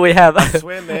love what it. do we have? I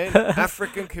swear, man,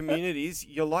 African communities,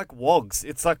 you're like wogs.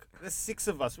 It's like there's 6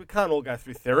 of us. We can't all go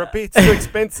through therapy. It's too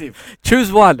expensive.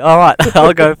 Choose one. All right,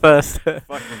 I'll go first.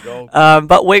 Fucking gold.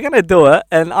 But we're gonna do it,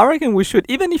 and I reckon we should.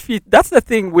 Even if you, that's the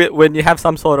thing when you have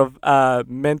some sort of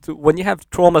mental, when you have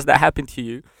traumas that happen to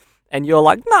you, and you're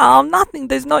like, no, nothing.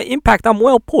 There's no impact. I'm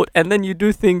well put, and then you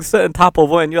do things certain type of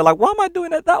way, and you're like, why am I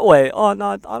doing it that way? Oh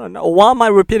no, I don't know. Why am I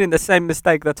repeating the same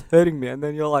mistake that's hurting me? And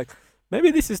then you're like,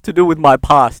 maybe this is to do with my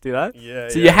past, you know? Yeah.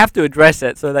 So you have to address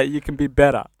it so that you can be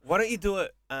better. Why don't you do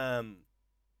it?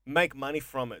 Make money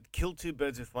from it. Kill 2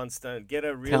 birds with one stone. Get a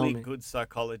Tell really me. good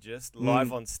psychologist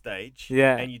live on stage.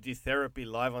 Yeah. And you do therapy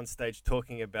live on stage,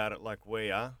 talking about it like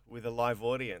we are with a live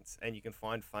audience. And you can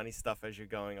find funny stuff as you're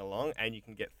going along, and you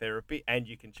can get therapy, and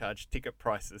you can charge ticket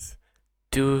prices.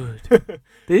 Dude,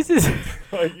 this is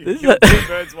Like, you This kill is 2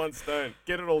 birds, one stone.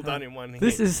 Get it all done in one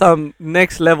this hit. is some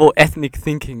next level ethnic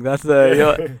thinking. That's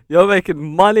you're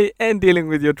making money and dealing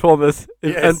with your traumas,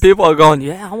 Yes. and people are going,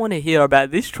 yeah, I want to hear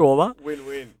about this trauma.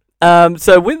 Win-win.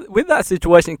 So with that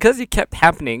situation, because it kept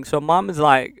happening, so mom is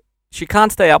like, she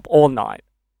can't stay up all night,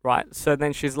 right? So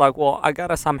then she's like, well, I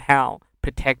gotta somehow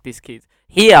protect these kids.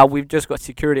 Here we've just got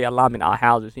security alarm in our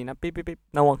houses, you know, beep beep beep.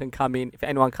 No one can come in. If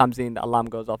anyone comes in, the alarm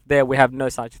goes off. There we have no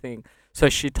such thing. So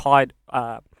she tied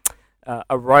a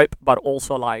rope, but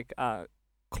also like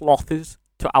cloths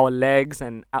to our legs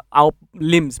and our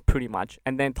limbs pretty much,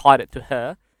 and then tied it to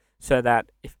her, so that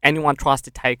if anyone tries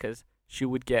to take us, she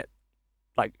would get,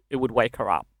 like, it would wake her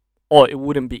up, or it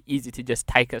wouldn't be easy to just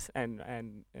take us and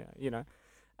you know,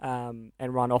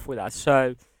 and run off with us.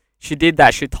 So she did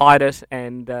that. She tied us,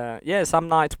 and yeah, some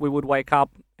nights we would wake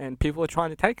up and people were trying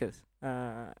to take us,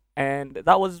 and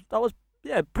that was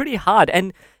yeah, pretty hard.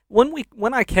 And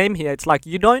when I came here, it's like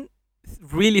you don't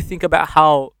really think about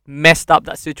how messed up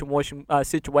that situation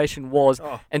was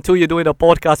Oh, until you're doing a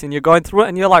podcast and you're going through it,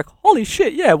 and you're like, holy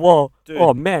shit, yeah, well, Dude.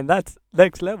 oh man, that's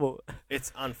next level.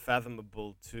 it's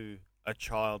unfathomable to a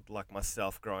child like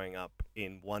myself growing up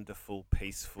in wonderful,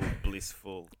 peaceful,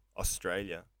 blissful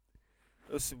Australia.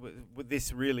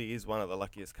 This really is one of the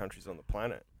luckiest countries on the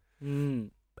planet. Mm.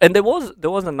 And there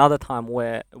was another time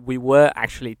where we were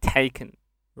actually taken,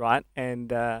 right?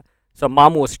 And so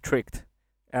mum was tricked.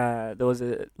 There was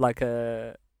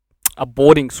a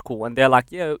boarding school, and they're like,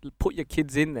 yeah, put your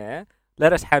kids in there.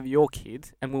 Let us have your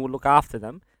kids, and we will look after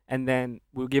them. And then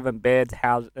we'll give them beds,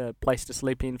 house, place to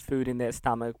sleep in, food in their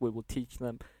stomach. We will teach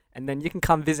them, and then you can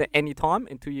come visit anytime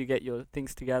until you get your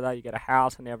things together. You get a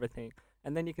house and everything,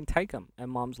 and then you can take them. And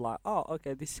mum's like, oh,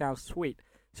 okay, this sounds sweet.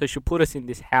 So she put us in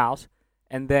this house,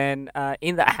 and then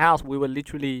in that house we were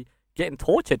literally getting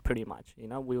tortured pretty much. You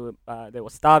know, they were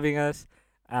starving us.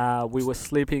 We were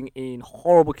sleeping in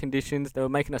horrible conditions. They were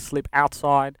making us sleep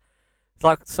outside. It's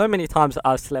like so many times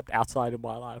I've slept outside in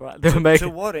my life, right? They were To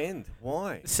making what end?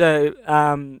 Why? so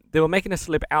they were making us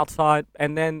sleep outside,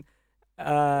 and then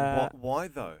Why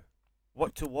though?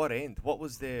 To what end? What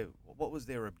was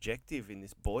their objective in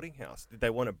this boarding house? Did they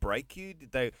want to break you?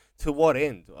 To what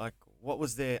end? Like, what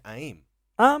was their aim?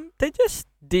 they just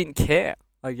didn't care,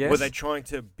 I guess. Were they trying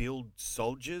to build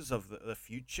soldiers of the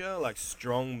future, like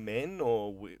strong men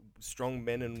or strong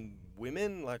men and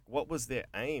women? Like, what was their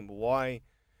aim? Why?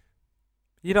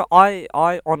 You know,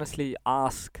 I honestly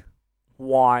ask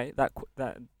why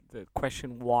the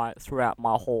question why throughout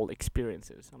my whole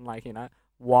experiences. I'm like, you know,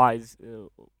 why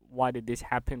did this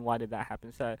happen? Why did that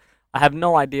happen? So I have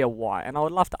no idea why, and I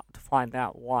would love to find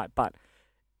out why. But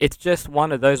it's just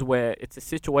one of those where it's a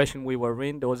situation we were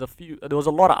in. There was a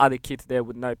lot of other kids there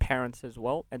with no parents as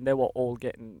well, and they were all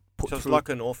getting put So it's through. like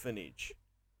an orphanage.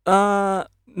 No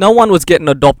one was getting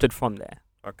adopted from there.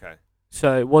 Okay.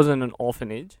 So it wasn't an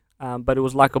orphanage, but it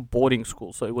was like a boarding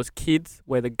school. So it was kids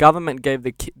where the government gave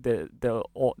the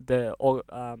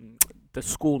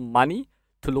school money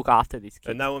to look after these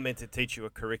kids. And they were meant to teach you a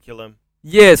curriculum.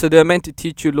 Yeah, so they're meant to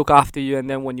teach you, look after you, and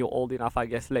then when you're old enough, I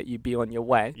guess, let you be on your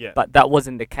way. Yeah. But that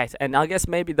wasn't the case. And I guess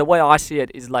maybe the way I see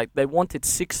it is like they wanted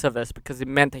 6 of us because it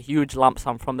meant a huge lump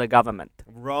sum from the government.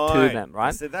 Right. them,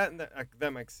 right? So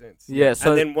that makes sense. Yeah,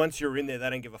 so and then once you're in there, they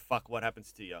don't give a fuck what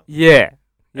happens to you. yeah.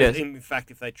 Yes. Yes. In fact,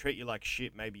 if they treat you like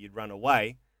shit, maybe you'd run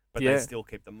away. but Yeah. they still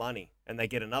keep the money and they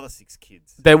get another 6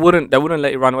 kids. They wouldn't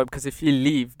let you run away because if you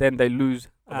leave, then they lose.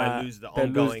 Or they lose the they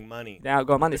lose ongoing money, the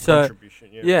outgoing money. the So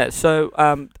contribution. Yeah. yeah, so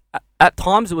at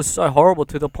times it was so horrible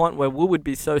to the point where we would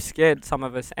be so scared, some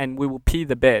of us, and we will pee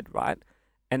the bed, right?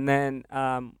 And then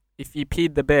if you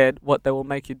peed the bed, what they will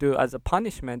make you do as a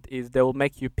punishment is they will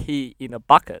make you pee in a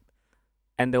bucket,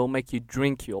 and they will make you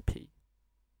drink your pee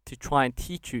to try and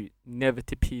teach you never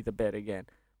to pee the bed again.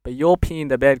 But you're peeing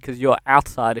the bed because you're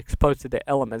outside, exposed to the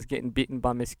elements, getting bitten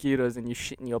by mosquitoes, and you're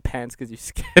shitting your pants because you're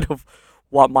scared of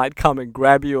what might come and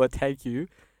grab you or take you.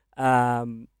 Yeah,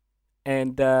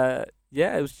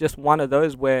 it was just one of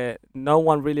those where no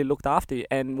one really looked after you.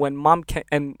 And when mum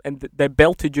came, they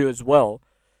belted you as well.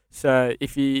 So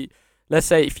let's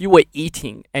say if you were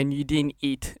eating and you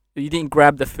didn't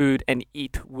grab the food and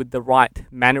eat with the right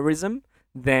mannerism,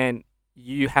 then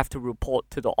you have to report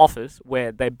to the office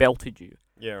where they belted you.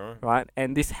 Yeah, right. Right,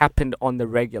 and this happened on the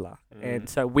regular, and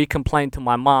so we complained to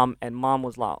my mum, and mum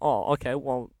was like, "Oh, okay,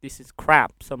 well, this is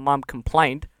crap." So mum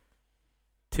complained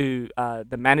to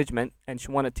the management, and she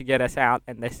wanted to get us out,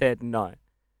 and they said no.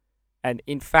 And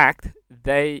in fact,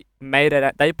 they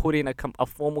put in a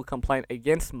formal complaint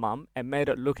against mum and made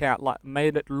it look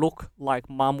like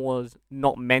mum was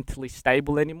not mentally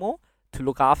stable anymore to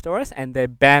look after us, and they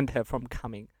banned her from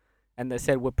coming, and they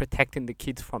said we're protecting the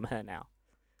kids from her now.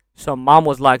 So mum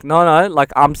was like, no,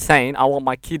 like I'm saying, I want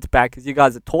my kids back because you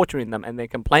guys are torturing them and they're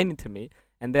complaining to me.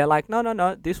 And they're like,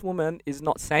 no, this woman is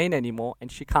not sane anymore and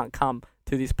she can't come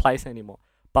to this place anymore.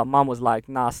 But mum was like,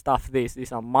 nah, stuff this.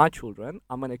 These are my children.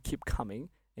 I'm going to keep coming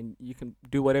and you can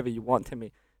do whatever you want to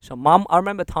me. So I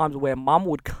remember times where mum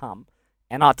would come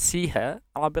and I'd see her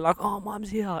and I'd be like, oh, mum's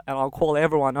here. And I'll call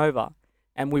everyone over.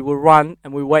 And we will run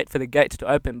and we wait for the gates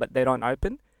to open, but they don't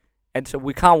open. And so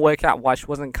we can't work out why she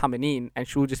wasn't coming in, and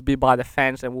she'll just be by the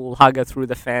fence, and we'll hug her through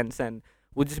the fence, and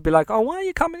we'll just be like, "Oh, why are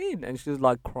you coming in?" And she's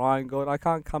like crying, going, "I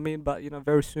can't come in, but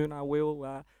very soon I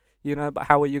will. But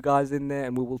how are you guys in there?"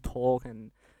 And we will talk,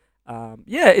 and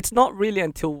it's not really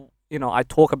until I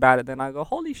talk about it, then I go,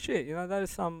 "Holy shit, that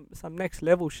is some next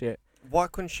level shit." Why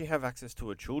couldn't she have access to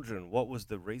her children? What was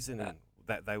the reasoning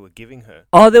that they were giving her?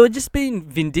 Oh, they were just being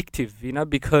vindictive,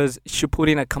 because she put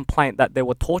in a complaint that they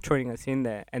were torturing us in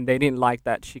there, and they didn't like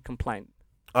that she complained.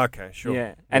 Okay, sure.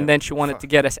 Yeah, and then she wanted to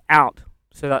get us out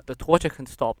so that the torture can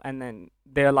stop, and then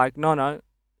they're like, no,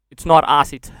 it's not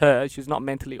us, it's her. She's not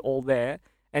mentally all there.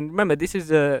 And remember, this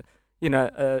is a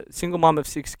single mom of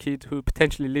 6 kids who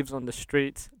potentially lives on the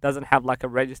streets, doesn't have like a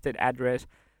registered address,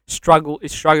 is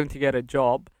struggling to get a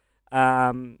job,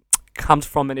 comes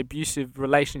from an abusive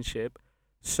relationship.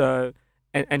 So,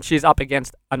 and she's up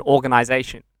against an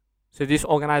organization. So this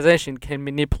organization can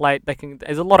manipulate.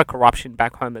 There's a lot of corruption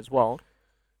back home as well,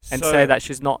 and say that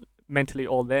she's not mentally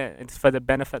all there. It's for the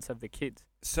benefits of the kids.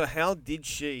 So how did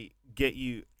she get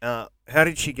you? How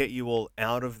did she get you all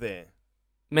out of there?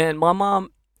 Man, my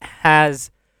mom has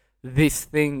this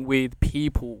thing with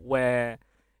people where,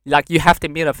 like, you have to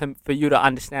meet her for you to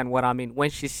understand what I mean. When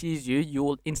she sees you, you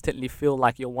will instantly feel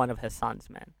like you're one of her sons,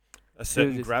 man. A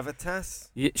certain gravitas?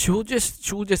 Yeah, she'll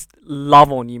just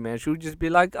love on you, man. She'll just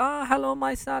be like, hello,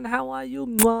 my son. How are you?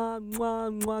 Mwah,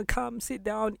 mwah, mwah. Come, sit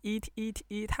down, eat.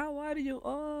 How are you?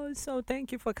 Oh, so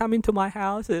thank you for coming to my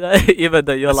house. Even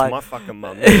though you're That's like... my fucking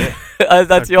mum. Yeah.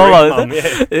 That's your mum.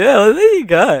 Yeah. Yeah, well, there you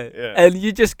go. Yeah. And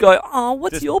you just go, oh,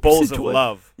 what's Just your balls situation? of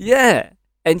love. Yeah.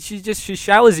 And she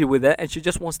showers you with it, and she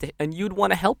just wants to... And you'd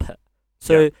want to help her.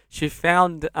 So she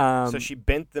found... so she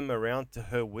bent them around to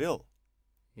her will.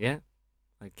 Yeah.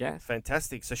 I guess.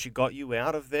 Fantastic. So she got you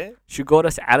out of there? She got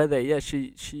us out of there, yeah.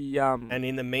 She And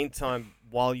in the meantime,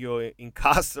 while you're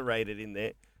incarcerated in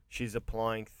there, she's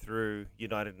applying through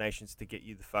United Nations to get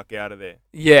you the fuck out of there.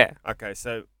 Yeah. Okay,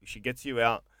 so she gets you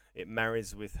out. It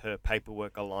marries with her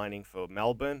paperwork aligning for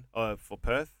Melbourne, or for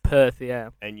Perth. Perth, yeah.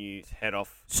 And you head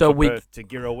off So from Perth to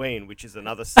Girraween, which is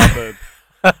another suburb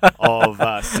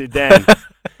of Sudan.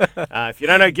 If you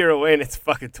don't know Girraween, it's a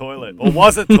fucking toilet. Or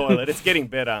was a toilet. It's getting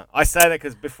better. I say that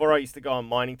because before I used to go on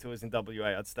mining tours in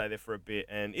WA, I'd stay there for a bit,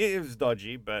 and it was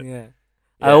dodgy, but... Yeah.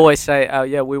 I always say,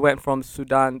 we went from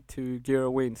Sudan to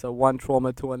Girraween, so one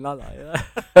trauma to another.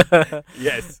 Yeah?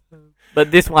 Yes. But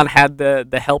this one had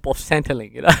the help of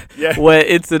Centrelink, Yeah. Where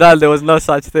in Sudan, there was no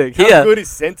such thing. How good is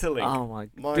Centrelink? Oh, my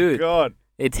My God.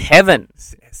 It's heaven.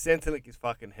 Centrelink is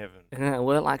fucking heaven. Yeah,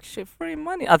 we're like, shit, free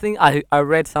money. I think I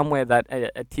read somewhere that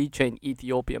a teacher in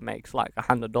Ethiopia makes like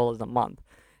 $100 a month.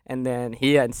 And then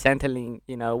here in Centrelink,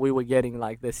 we were getting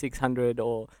like the 600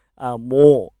 or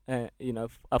more,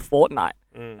 a fortnight.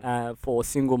 for a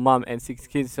single mum and 6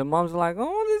 kids. So mum's like,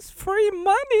 oh, there's free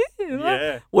money. You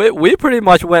know? Yeah. We pretty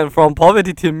much went from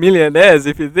poverty to millionaires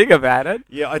if you think about it.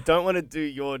 Yeah, I don't want to do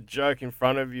your joke in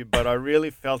front of you, but I really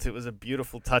felt it was a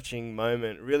beautiful, touching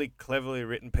moment. Really cleverly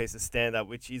written piece of stand-up,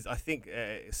 which is, I think,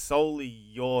 solely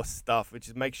your stuff,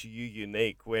 which makes you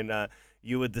unique. When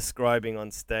you were describing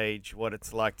on stage what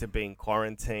it's like to be in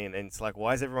quarantine, and it's like,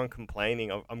 why is everyone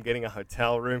complaining? I'm getting a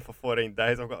hotel room for 14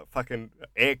 days. I've got fucking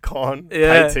aircon,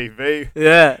 Yeah. pay TV.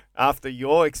 Yeah. After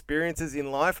your experiences in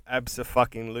life,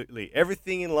 abso-fucking-lutely.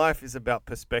 Everything in life is about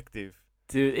perspective.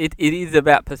 Dude, it is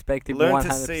about perspective. Learn 100%.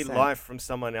 to see life from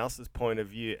someone else's point of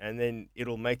view, and then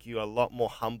it'll make you a lot more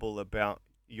humble about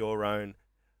your own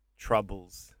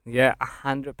troubles. Yeah,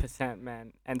 100%,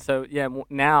 man. And so, yeah,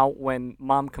 now when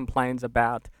mum complains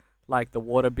about like the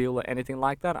water bill or anything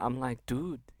like that, I'm like,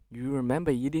 dude, you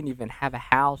remember you didn't even have a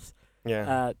house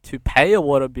Yeah. to pay a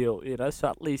water bill, you know? So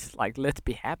at least, like, let's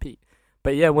be happy.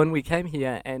 But yeah, when we came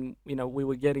here and, you know, we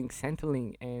were getting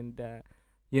Centrelink and,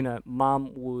 you know,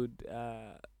 mum would,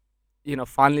 you know,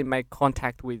 finally make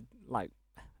contact with, like,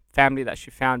 family that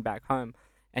she found back home.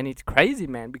 And it's crazy,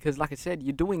 man, because like I said,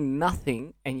 you're doing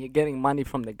nothing and you're getting money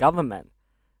from the government.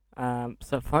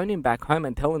 So phoning back home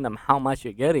and telling them how much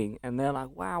you're getting, and they're like,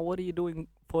 wow, what are you doing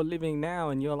for a living now?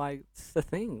 And you're like, it's the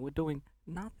thing, we're doing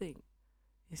nothing.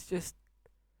 It's just,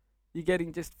 you're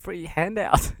getting just free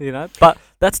handouts, you know? But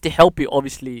that's to help you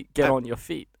obviously get on your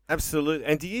feet. Absolutely.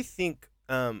 And do you think,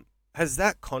 has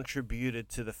that contributed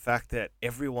to the fact that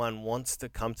everyone wants to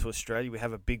come to Australia? We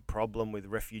have a big problem with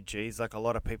refugees. Like, a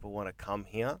lot of people want to come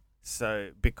here. So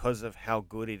because of how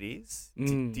good it is,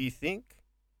 do you think?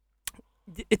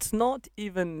 It's not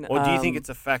even... Or do you think it's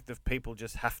a fact of people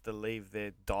just have to leave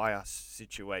their dire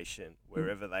situation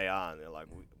wherever they are, and they're like,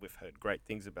 we've heard great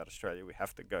things about Australia, we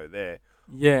have to go there,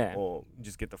 Yeah. or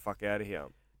just get the fuck out of here?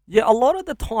 Yeah, a lot of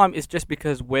the time it's just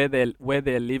because where they're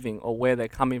living or where they're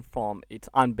coming from, it's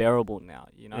unbearable now.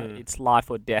 You know, it's life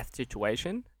or death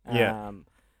situation. Yeah.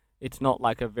 It's not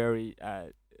like a very,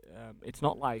 it's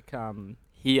not like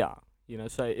here. You know,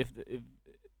 so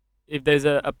if there's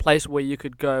a place where you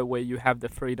could go where you have the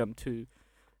freedom to,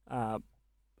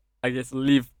 I guess,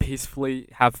 live peacefully,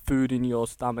 have food in your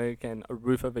stomach and a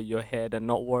roof over your head, and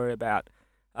not worry about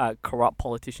corrupt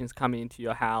politicians coming into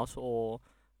your house, or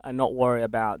and not worry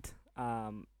about,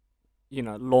 you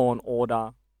know, law and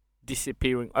order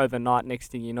disappearing overnight. Next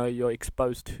thing you know, you're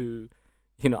exposed to,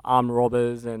 you know, armed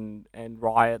robbers and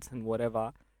riots and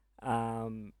whatever.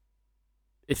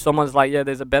 If someone's like, yeah,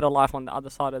 there's a better life on the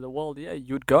other side of the world, yeah,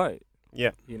 you'd go.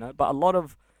 Yeah. You know, but a lot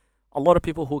of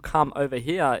people who come over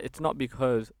here, it's not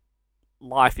because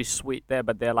life is sweet there,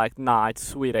 but they're like, nah, it's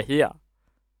sweeter here.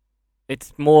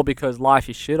 It's more because life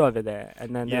is shit over there,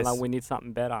 and then they're like, we need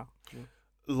something better.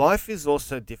 Life is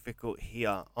also difficult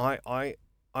here. I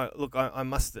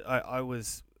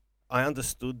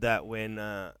understood that when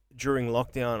during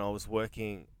lockdown I was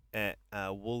working at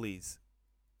Woolies,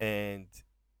 and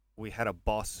we had a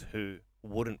boss who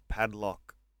wouldn't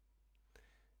padlock.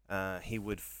 He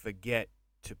would forget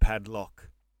to padlock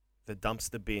the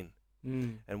dumpster bin,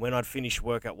 and when I'd finish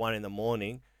work at 1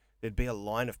 a.m, there'd be a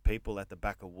line of people at the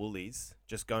back of Woolies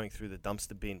just going through the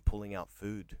dumpster bin, pulling out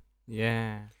food.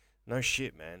 Yeah. No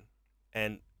shit, man.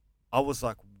 And I was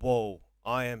like, whoa,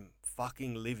 I am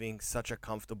fucking living such a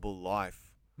comfortable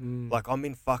life. Like, I'm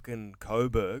in fucking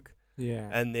Coburg, Yeah.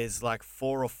 and there's like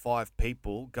 4 or 5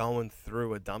 people going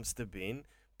through a dumpster bin,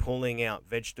 pulling out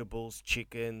vegetables,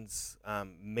 chickens,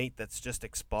 meat that's just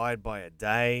expired by a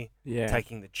day, Yeah.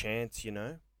 taking the chance, you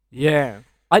know? Yeah.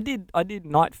 I did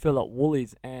night fill at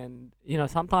Woolies, and you know,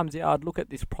 sometimes I'd look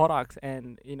at these products,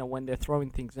 and you know, when they're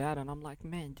throwing things out, and I'm like,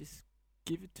 man, just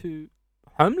give it to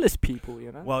homeless people,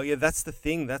 you know? Well, yeah, that's the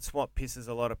thing. That's what pisses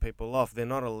a lot of people off. They're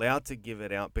not allowed to give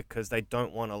it out because they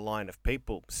don't want a line of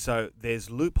people. So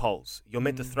there's loopholes. You're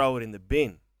meant to throw it in the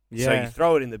bin. So you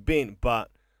throw it in the bin,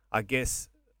 but I guess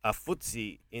a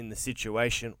footsie in the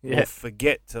situation will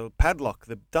forget to padlock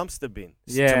the dumpster bin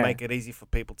to make it easy for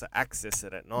people to access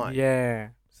it at night. Yeah.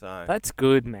 So that's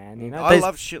good, man. You know, I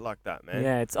love shit like that, man.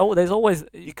 Yeah, it's there's always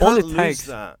You all can't it lose takes.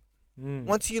 that.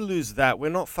 Once you lose that, we're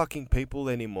not fucking people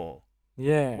anymore.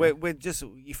 Yeah. We're just,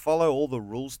 you follow all the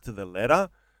rules to the letter.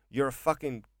 You're a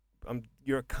fucking,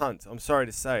 you're a cunt. I'm sorry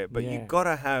to say it, but you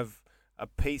gotta have a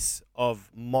piece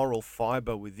of moral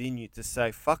fiber within you to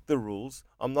say, fuck the rules.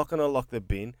 I'm not gonna lock the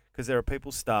bin because there are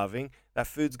people starving. That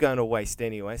food's going to waste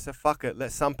anyway. So fuck it.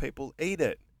 Let some people eat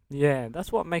it. Yeah,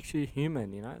 that's what makes you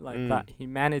human, you know, like that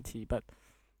humanity. But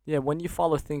yeah, when you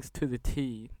follow things to the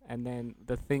T, and then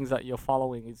the things that you're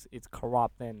following is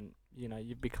corrupt, then you know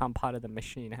you've become part of the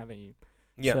machine, haven't you?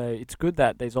 Yeah. So it's good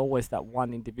that there's always that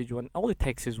one individual, and all it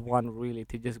takes is one really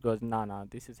to just goes, no,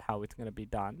 this is how it's gonna be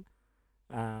done,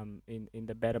 in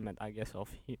the betterment, I guess, of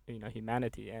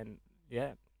humanity. And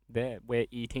yeah, there we're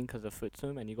eating because of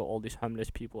Futsum, and you got all these homeless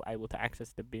people able to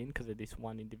access the bin because of this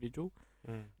one individual.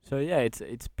 Mm. So yeah,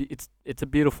 it's a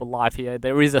beautiful life here.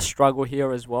 There is a struggle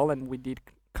here as well, and we did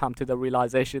come to the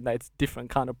realization that it's different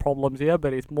kind of problems here,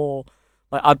 but it's more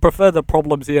like I'd prefer the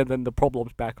problems here than the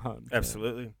problems back home. So.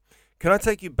 Absolutely. Can I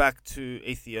take you back to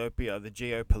Ethiopia, the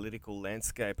geopolitical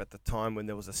landscape at the time when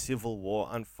there was a civil war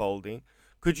unfolding?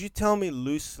 Could you tell me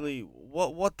loosely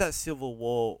what that civil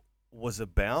war was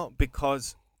about?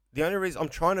 Because the only reason I'm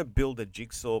trying to build a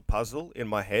jigsaw puzzle in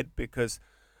my head, because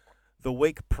the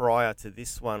week prior to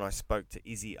this one, I spoke to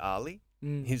Izzy Ali.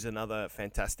 He's another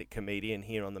fantastic comedian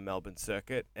here on the Melbourne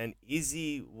circuit. And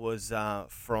Izzy was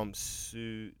from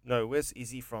where's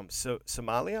Izzy from?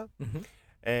 Somalia? Mm-hmm.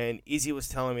 And Izzy was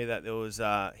telling me that there was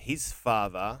his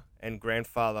father and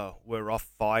grandfather were off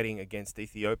fighting against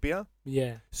Ethiopia.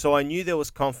 Yeah. So I knew there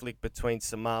was conflict between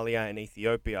Somalia and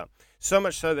Ethiopia. So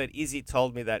much so that Izzy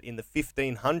told me that in the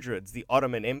 1500s, the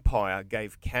Ottoman Empire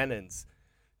gave cannons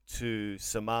to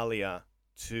Somalia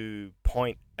to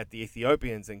point at the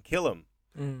Ethiopians and kill them,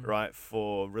 right,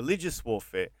 for religious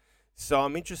warfare. So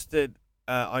I'm interested.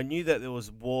 I knew that there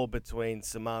was war between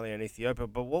Somalia and Ethiopia,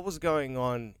 but what was going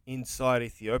on inside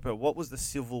Ethiopia? What was the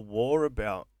civil war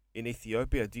about in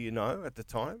Ethiopia? Do you know at the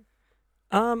time?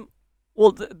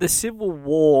 Well, the civil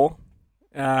war.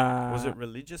 Was it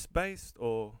religious based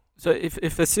or? So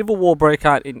if a civil war broke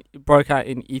out in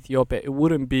Ethiopia, it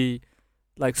wouldn't be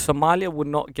like Somalia would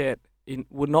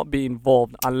not be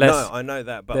involved unless. No, I know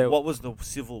that, but what was the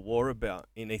civil war about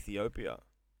in Ethiopia?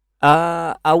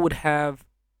 I would have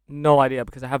no idea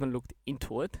because I haven't looked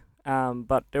into it.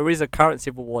 But there is a current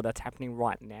civil war that's happening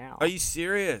right now. Are you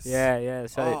serious? Yeah.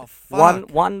 So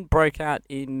fuck. one broke out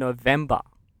in November,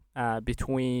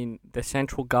 between the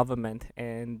central government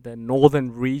and the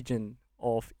northern region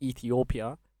of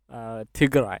Ethiopia,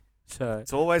 Tigray. So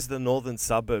it's always the northern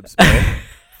suburbs, man.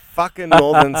 Fucking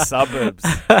northern suburbs,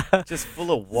 just full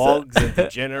of wogs and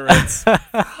degenerates.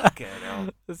 Fucking hell.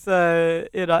 So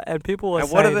and people were And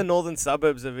saying, what are the northern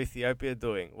suburbs of Ethiopia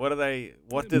doing? What do they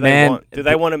Man, want? Do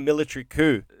they want a military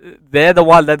coup? they're the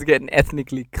one that's getting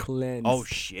ethnically cleansed. Oh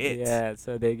shit! Yeah,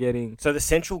 so they're getting. So the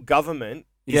central government.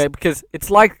 Yeah, because it's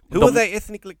like Who are they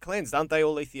ethnically cleansed? Aren't they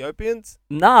all Ethiopians?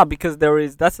 Nah, because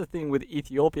that's the thing with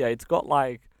Ethiopia. It's got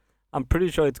like, I'm pretty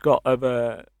sure it's got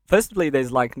over. Firstly,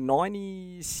 there's like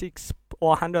 96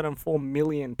 or 104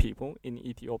 million people in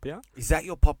Ethiopia. Is that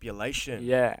your population?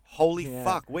 Yeah. Holy Yeah.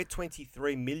 fuck! We're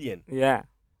 23 million. Yeah.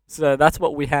 So that's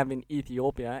what we have in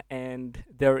Ethiopia, and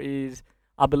there is,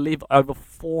 I believe, over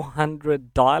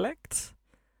 400 dialects.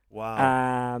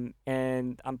 Wow.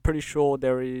 And I'm pretty sure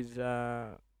there is.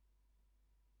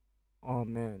 Oh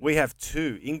man. We have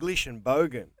two, English and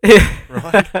Bogan.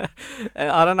 Right.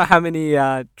 And I don't know how many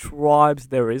tribes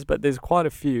there is, but there's quite a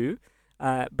few.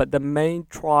 But the main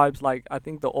tribes, like I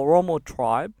think the Oromo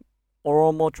tribe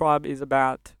is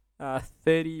about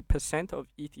 30% of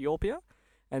Ethiopia.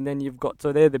 And then you've got,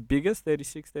 so they're the biggest,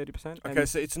 30%. Okay,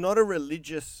 so it's not a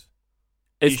religious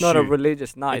It's not a issue.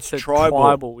 religious, no, It's it's a tribal.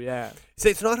 tribal, yeah. See,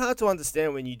 it's not hard to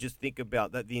understand when you just think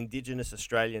about that the indigenous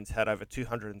Australians had over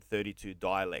 232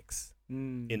 dialects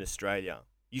in Australia.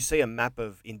 You see a map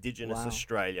of indigenous Wow.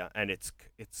 Australia and it's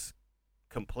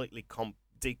completely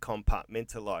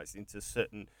decompartmentalized into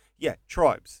certain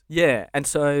tribes. Yeah, and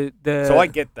so So I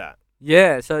get that.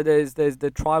 Yeah, so there's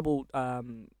the tribal.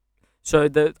 So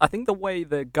I think the way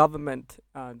the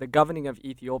governing of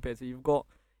Ethiopia, so you've got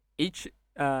each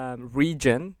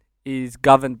region is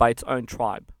governed by its own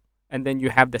tribe, and then you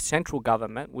have the central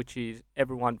government, which is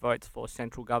everyone votes for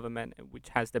central government, which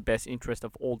has the best interest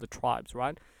of all the tribes,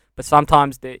 right? But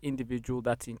sometimes the individual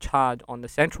that's in charge on the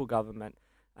central government,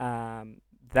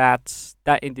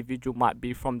 that individual might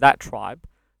be from that tribe,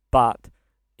 but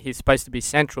he's supposed to be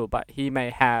central, but he may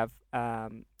have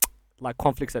like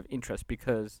conflicts of interest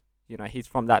because he's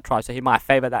from that tribe, so he might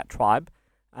favor that tribe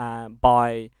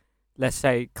by, let's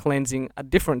say, cleansing a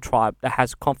different tribe that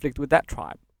has conflict with that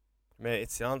tribe. Man,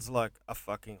 it sounds like a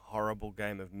fucking horrible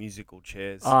game of musical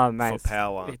chairs Oh man, for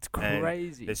power. it's and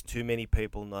crazy. There's too many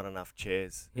people, not enough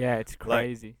chairs. Yeah, it's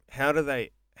crazy.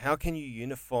 How can you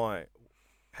unify?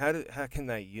 How can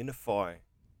they unify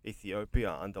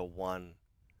Ethiopia under one?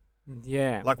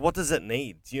 Yeah. Like, what does it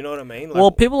need? Do you know what I mean? Like,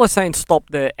 Well, people are saying stop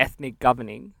the ethnic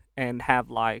governing and have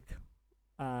like,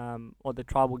 or the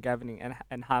tribal governing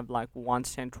and have like one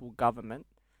central government.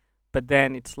 But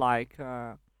then it's like,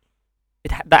 I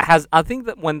think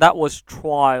that when that was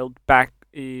trialed back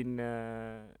in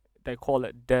they call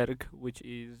it Derg, which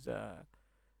is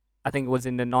I think it was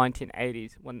in the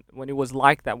 1980s when it was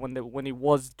like that, when it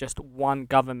was just one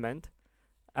government.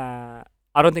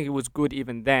 I don't think it was good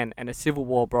even then, and a civil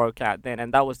war broke out then,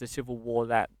 and that was the civil war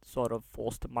that sort of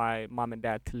forced my mum and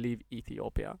dad to leave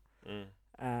Ethiopia. Mm.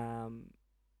 Um,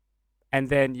 and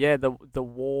then yeah, the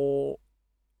war.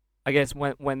 I guess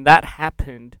when that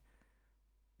happened,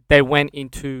 they went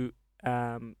into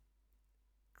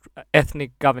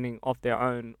ethnic governing of their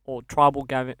own, or tribal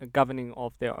governing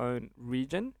of their own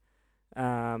region.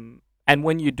 And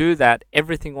when you do that,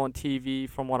 everything on TV,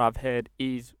 from what I've heard,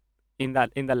 is in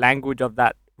the language of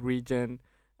that region.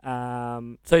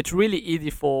 So it's really easy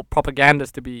for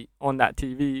propagandists to be on that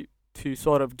TV to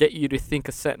sort of get you to think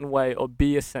a certain way or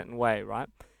be a certain way, right?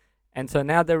 And so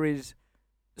now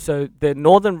so the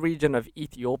northern region of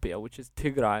Ethiopia, which is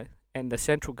Tigray, and the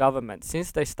central government,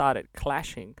 since they started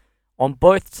clashing, on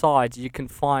both sides you can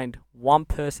find one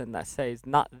person that says,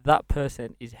 not that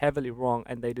person is heavily wrong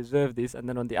and they deserve this, and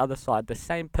then on the other side, the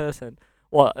same person,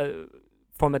 well,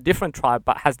 from a different tribe,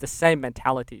 but has the same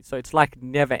mentality. So it's like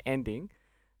never ending.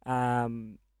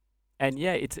 And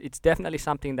yeah, it's definitely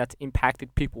something that's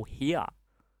impacted people here.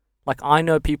 Like I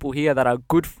know people here that are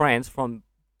good friends from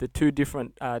the two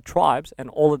different tribes, and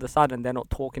all of a sudden they're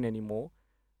not talking anymore,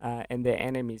 and they're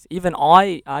enemies. Even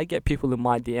I get people in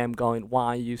my DM going, "Why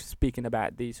are you speaking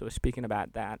about this or speaking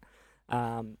about that?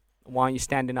 Why are you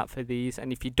standing up for these?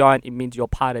 And if you don't, it means you're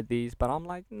part of these." But I'm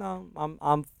like, no,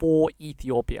 I'm for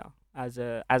Ethiopia as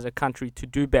a country to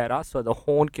do better, so the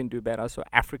Horn can do better, so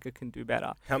Africa can do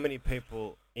better. How many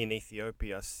people in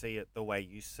Ethiopia see it the way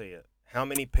you see it? How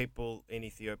many people in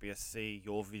Ethiopia see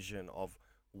your vision of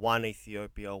one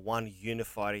Ethiopia, one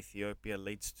unified Ethiopia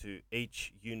leads to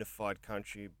each unified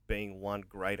country being one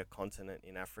greater continent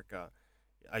in Africa?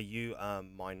 Are you a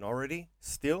minority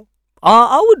still?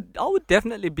 I would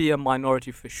definitely be a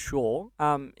minority for sure.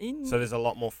 So there's a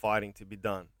lot more fighting to be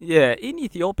done. Yeah, in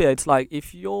Ethiopia, it's like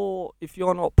if you're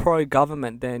not pro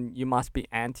government, then you must be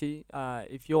anti.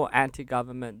 If you're anti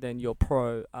government, then you're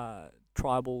pro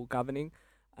tribal governing.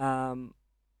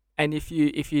 And if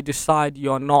you decide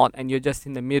you're not and you're just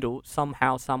in the middle,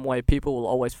 somehow, some way, people will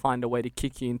always find a way to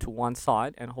kick you into one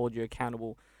side and hold you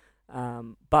accountable.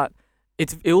 But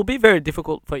it will be very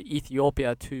difficult for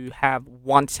Ethiopia to have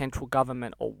one central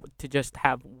government, or to just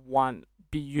have one,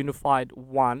 be unified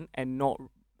one and not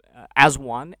as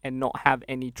one, and not have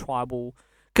any tribal.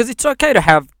 Because it's okay to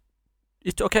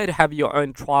have your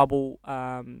own tribal.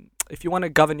 If you want to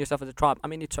govern yourself as a tribe, I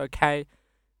mean, it's okay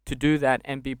to do that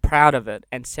and be proud of it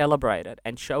and celebrate it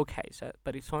and showcase it.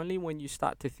 But it's only when you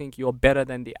start to think you're better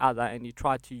than the other and you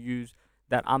try to use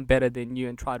that I'm better than you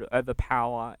and try to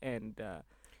overpower and.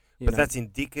 But that's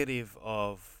indicative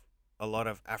of a lot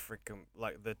of African,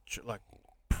 like like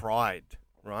pride,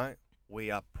 right? We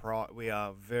are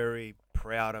very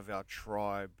proud of our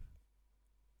tribe.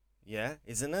 Yeah,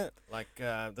 isn't it? Like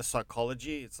the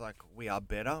psychology, it's like we are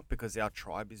better because our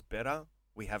tribe is better.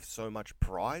 We have so much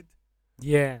pride.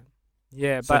 Yeah,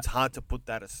 So but it's hard to put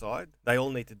that aside. They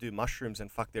all need to do mushrooms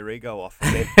and fuck their ego off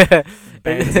and then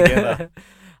band together.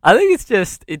 I think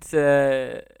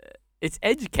it's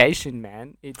education,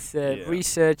 man. It's Yeah.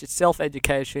 research. It's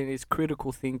self-education. It's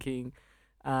critical thinking,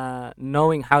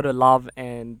 knowing how to love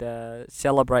and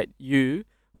celebrate you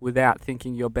without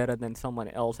thinking you're better than someone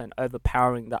else and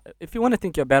overpowering that. If you want to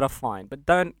think you're better, fine, but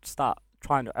don't start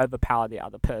trying to overpower the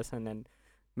other person and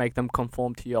make them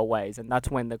conform to your ways, and that's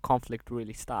when the conflict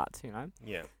really starts,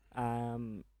 Yeah.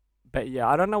 But yeah,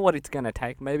 I don't know what it's gonna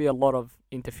take. Maybe a lot of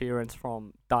interference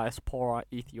from diaspora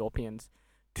Ethiopians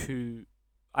to,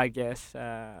 I guess,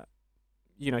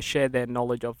 share their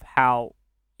knowledge of how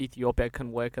Ethiopia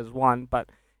can work as one. But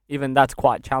even that's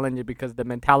quite challenging because the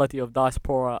mentality of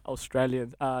diaspora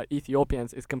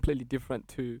Ethiopians is completely different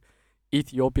to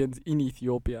Ethiopians in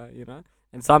Ethiopia,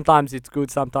 And sometimes it's good,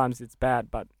 sometimes it's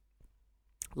bad, but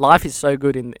life is so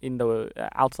good in the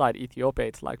outside Ethiopia.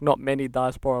 It's like not many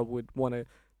diaspora would want to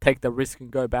take the risk and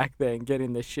go back there and get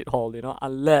in the shithole,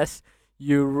 unless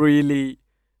you really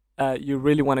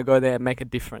want to go there and make a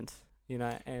difference,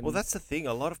 And Well, that's the thing.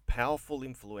 A lot of powerful,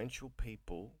 influential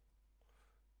people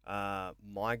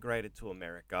migrated to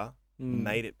America,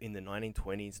 made it in the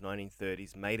 1920s,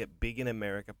 1930s, made it big in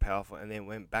America, powerful, and then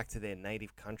went back to their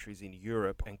native countries in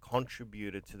Europe and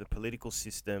contributed to the political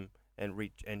system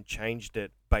and changed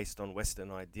it based on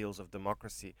Western ideals of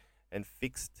democracy and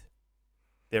fixed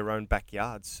their own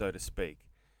backyards, so to speak.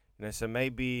 So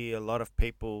maybe a lot of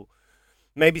people,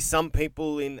 maybe some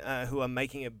people in who are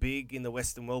making it big in the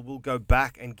Western world will go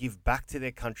back and give back to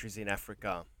their countries in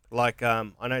Africa. Like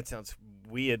I know it sounds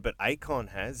weird, but Akon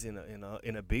has in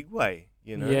a big way.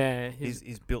 You know, Yeah,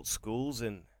 he's built schools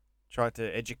and tried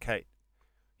to educate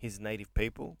his native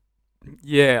people.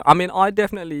 yeah. I mean, I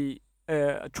definitely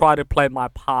try to play my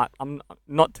part. I'm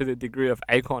not to the degree of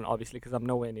Akon, obviously, because I'm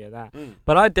nowhere near that. Mm.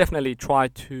 But I definitely try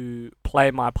to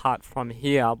play my part from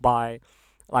here by,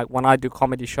 like, when I do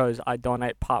comedy shows, I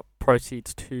donate part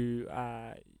proceeds to,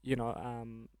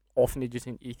 orphanages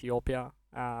in Ethiopia.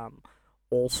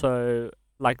 Also,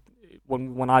 like,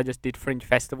 when I just did Fringe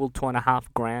Festival, 2.5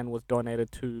 grand was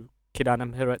donated to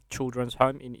Kidane Mehret Children's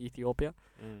Home in Ethiopia,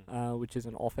 which is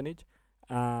an orphanage.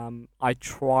 I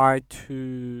try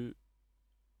to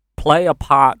play a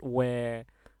part where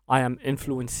I am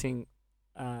influencing,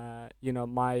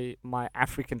 my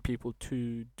African people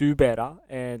to do better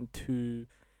and to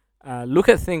look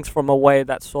at things from a way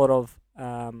that sort of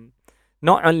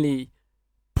not only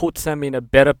puts them in a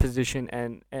better position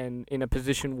and in a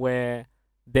position where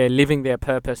they're living their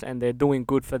purpose and they're doing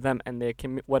good for them and their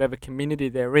whatever community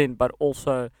they're in, but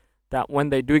also that when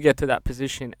they do get to that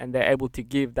position and they're able to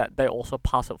give, that they also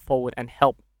pass it forward and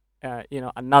help,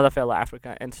 another fellow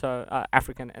African and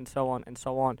so on and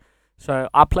so on. So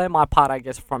I play my part, I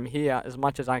guess, from here as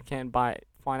much as I can by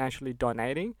financially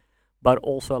donating, but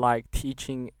also like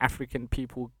teaching African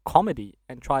people comedy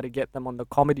and try to get them on the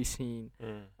comedy scene,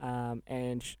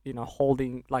 and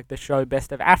holding like the show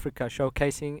Best of Africa,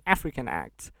 showcasing African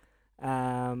acts.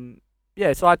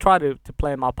 So I try to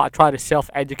play my part. I try to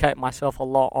self-educate myself a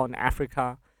lot on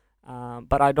Africa,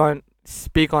 but I don't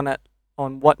speak on it,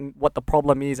 on what the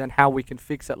problem is and how we can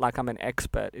fix it like I'm an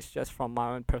expert. It's just from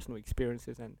my own personal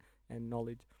experiences and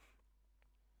knowledge.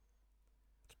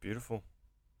 It's beautiful.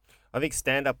 I think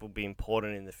stand-up will be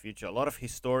important in the future. A lot of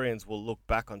historians will look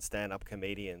back on stand-up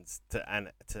comedians to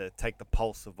take the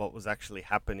pulse of what was actually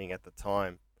happening at the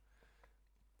time.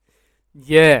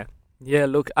 Yeah, yeah.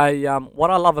 Look, I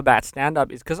what I love about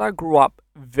stand-up is because I grew up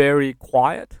very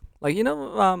quiet. Like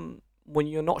when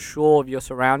you're not sure of your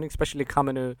surroundings, especially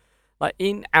coming to like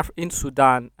in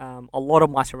Sudan, a lot of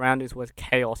my surroundings was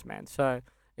chaos, man. So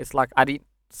it's like I didn't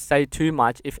say too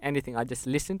much. If anything, I just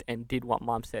listened and did what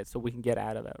mom said so we can get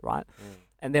out of it, right?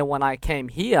 And then when I came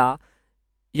here,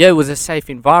 yeah, it was a safe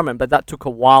environment, but that took a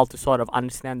while to sort of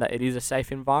understand that it is a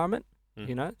safe environment,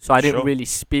 So I didn't really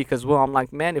speak as well. I'm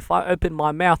like, man, if I open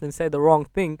my mouth and say the wrong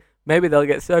thing, maybe they'll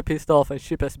get so pissed off and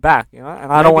ship us back, And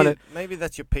I don't want to. Maybe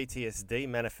that's your PTSD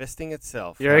manifesting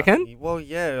itself. You reckon? Well,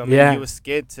 yeah. I mean, you were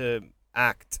scared to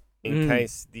act in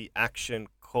case the action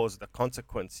caused the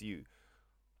consequence you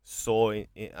saw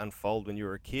unfold when you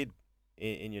were a kid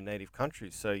in your native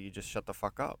country, so you just shut the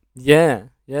fuck up. Yeah.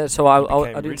 So I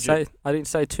rigid. didn't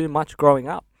say too much growing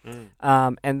up,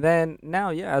 and then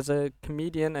now, as a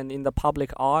comedian and in the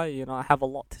public eye, I have a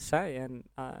lot to say, and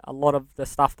a lot of the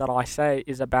stuff that I say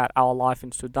is about our life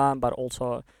in Sudan, but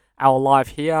also our life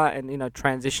here, and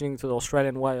transitioning to the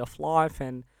Australian way of life,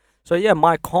 and so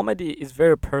my comedy is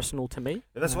very personal to me.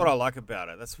 That's what I like about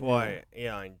it. That's why,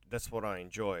 that's what I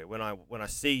enjoy. When I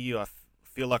see you, I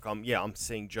feel like I'm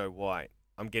seeing Joe White.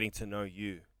 I'm getting to know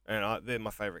you, and they're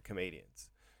my favorite comedians.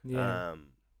 Yeah.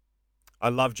 I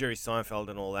love Jerry Seinfeld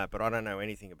and all that, but I don't know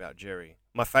anything about Jerry.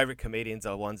 My favorite comedians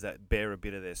are ones that bear a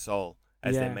bit of their soul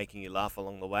as they're making you laugh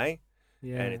along the way.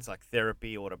 Yeah. And it's like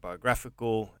therapy,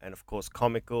 autobiographical, and of course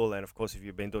comical, and of course if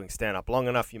you've been doing stand-up long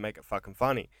enough, you make it fucking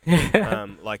funny,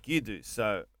 like you do.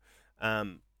 So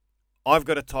I've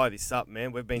got to tie this up,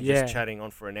 man. We've been just chatting on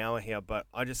for an hour here, but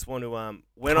I just want to,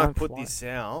 when I put this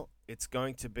out, it's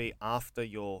going to be after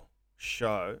your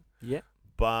show. Yeah.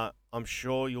 But I'm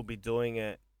sure you'll be doing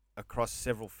it across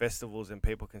several festivals and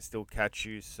people can still catch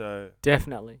you. So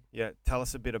Definitely. Yeah, tell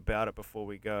us a bit about it before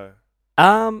we go.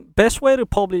 Best way to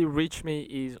probably reach me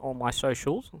is on my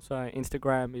socials. So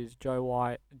Instagram is Joe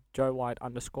White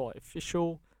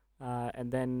 _official,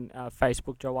 and then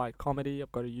Facebook Joe White Comedy.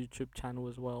 I've got a YouTube channel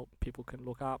as well. People can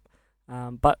look up.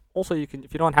 But also you can,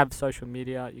 if you don't have social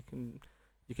media, you can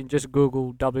just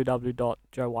Google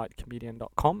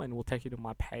www.joewhitecomedian.com and we'll take you to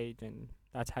my page, and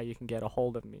that's how you can get a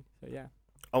hold of me. So yeah.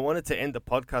 I wanted to end the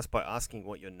podcast by asking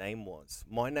what your name was.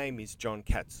 My name is John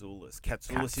Katsoulis.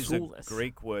 Katsoulis is a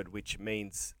Greek word which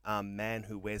means man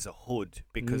who wears a hood,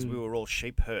 because we were all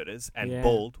sheep herders and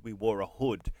bald. We wore a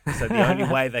hood. So the only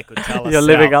way they could tell us You're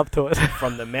living up to it.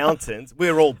 from the mountains,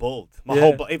 we're all bald.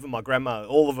 Even my grandma,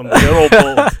 all of them, they're all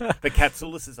bald. But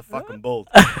Katsoulis is a fucking bald.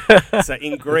 So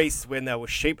in Greece, when they were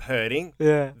sheep herding,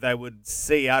 they would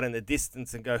see out in the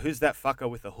distance and go, who's that fucker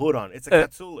with a hood on? It's a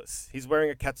Katsoulis. He's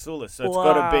wearing a Katsoulis. So it's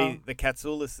got to be the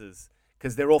Katsoulises,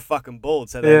 because they're all fucking bald,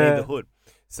 so they need the hood.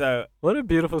 So what a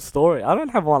beautiful story. I don't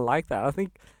have one like that. I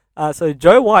think So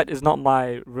Joe White is not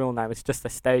my real name. It's just a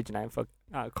stage name for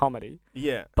comedy.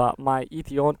 Yeah. But my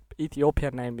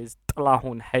Ethiopian name is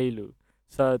Tlahun Hailu.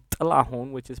 So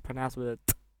Tlahun, which is pronounced with a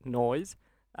t noise,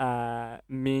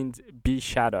 means bee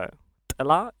shadow.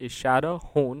 Tla is shadow,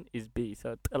 hun is bee.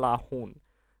 So Tlahun.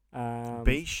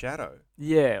 Bee shadow.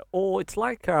 Yeah, or it's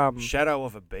like Shadow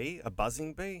of a bee? A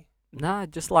buzzing bee? nah,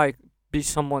 just like be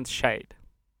someone's shade.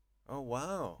 Oh,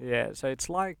 wow. Yeah, so it's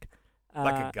like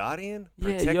Like a guardian? yeah,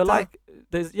 Protector? you're like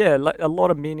there's like a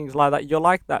lot of meanings like that. You're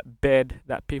like that bed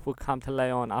that people come to lay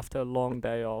on after a long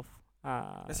day of.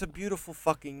 That's a beautiful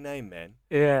fucking name, man.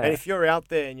 Yeah. And if you're out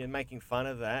there and you're making fun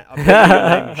of that, I bet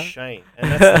your name is Shane.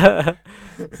 And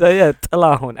that's So yeah,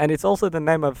 Tlahun, and it's also the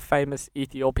name of a famous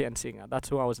Ethiopian singer. That's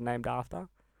who I was named after.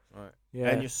 right. Yeah.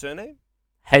 And your surname?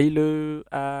 Hailu,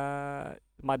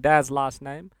 my dad's last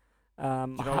name. Do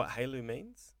you know what Halu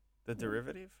means? The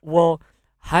derivative? Well,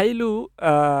 Hailu,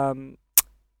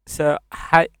 so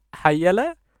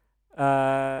Hayele,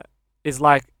 is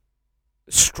like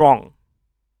strong.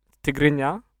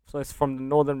 Tigrinya, so it's from the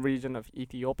northern region of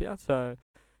Ethiopia. So,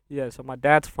 yeah, so my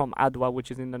dad's from Adwa,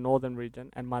 which is in the northern region,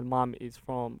 and my mom is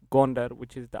from Gondar,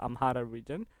 which is the Amhara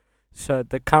region. So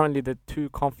currently the two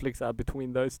conflicts are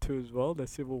between those two as well, the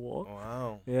civil war.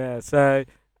 Wow. Yeah, so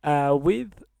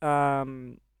with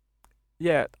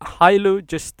yeah, Hailu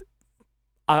just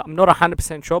I'm not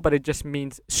 100% sure, but it just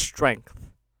means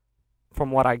strength, from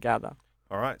what I gather.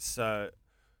 All right. So,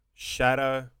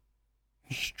 shadow,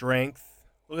 strength.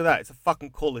 Look at that. It's a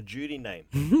fucking Call of Duty name.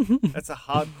 That's a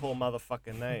hardcore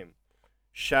motherfucking name.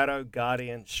 Shadow,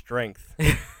 Guardian, Strength.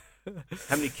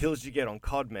 How many kills did you get on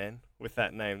COD, man, with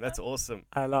that name? That's awesome.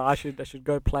 I know. I should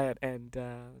go play it and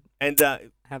And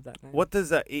have that name. what does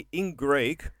that in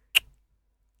Greek?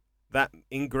 That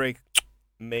in Greek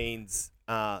means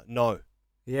no.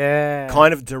 Yeah.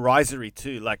 Kind of derisory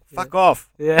too. Like fuck off.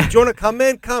 Yeah. Do you want to come,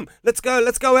 man? Come. Let's go.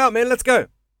 Let's go out, man. Let's go.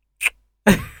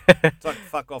 It's like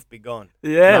fuck off, be gone.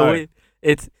 Yeah. No.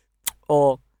 It's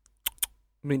or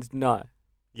means no.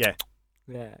 Yeah.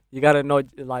 Yeah. You gotta nod,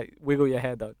 like wiggle your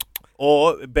head though.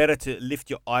 Or better to lift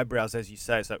your eyebrows as you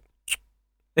say. So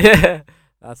Yeah.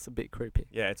 That's a bit creepy.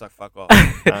 yeah, it's like fuck off.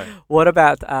 No. What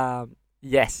about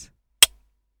yes?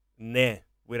 Nah,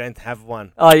 we don't have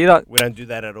one. Oh, you don't. We don't do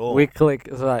that at all. We click.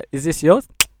 It's like, is this yours?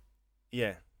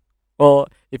 Yeah. Or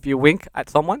if you wink at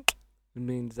someone, it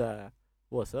means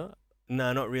what's up?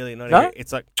 No, not really. Not No? even.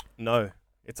 It's like no.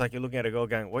 It's like you're looking at a girl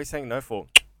going, "What are you saying no for?"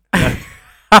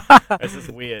 That's just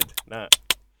weird. No.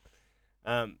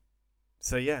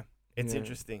 So yeah, it's Yeah.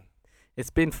 interesting. It's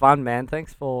been fun, man.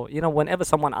 Thanks for whenever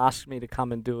someone asks me to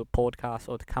come and do a podcast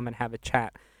or to come and have a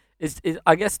chat,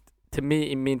 I guess to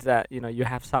me it means that you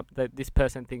have that this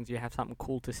person thinks you have something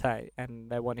cool to say and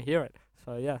they want to hear it.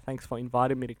 So yeah, thanks for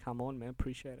inviting me to come on, man.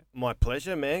 Appreciate it. My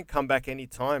pleasure, man. Come back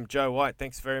anytime. Joe White,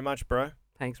 thanks very much, bro.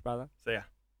 Thanks, brother. See ya.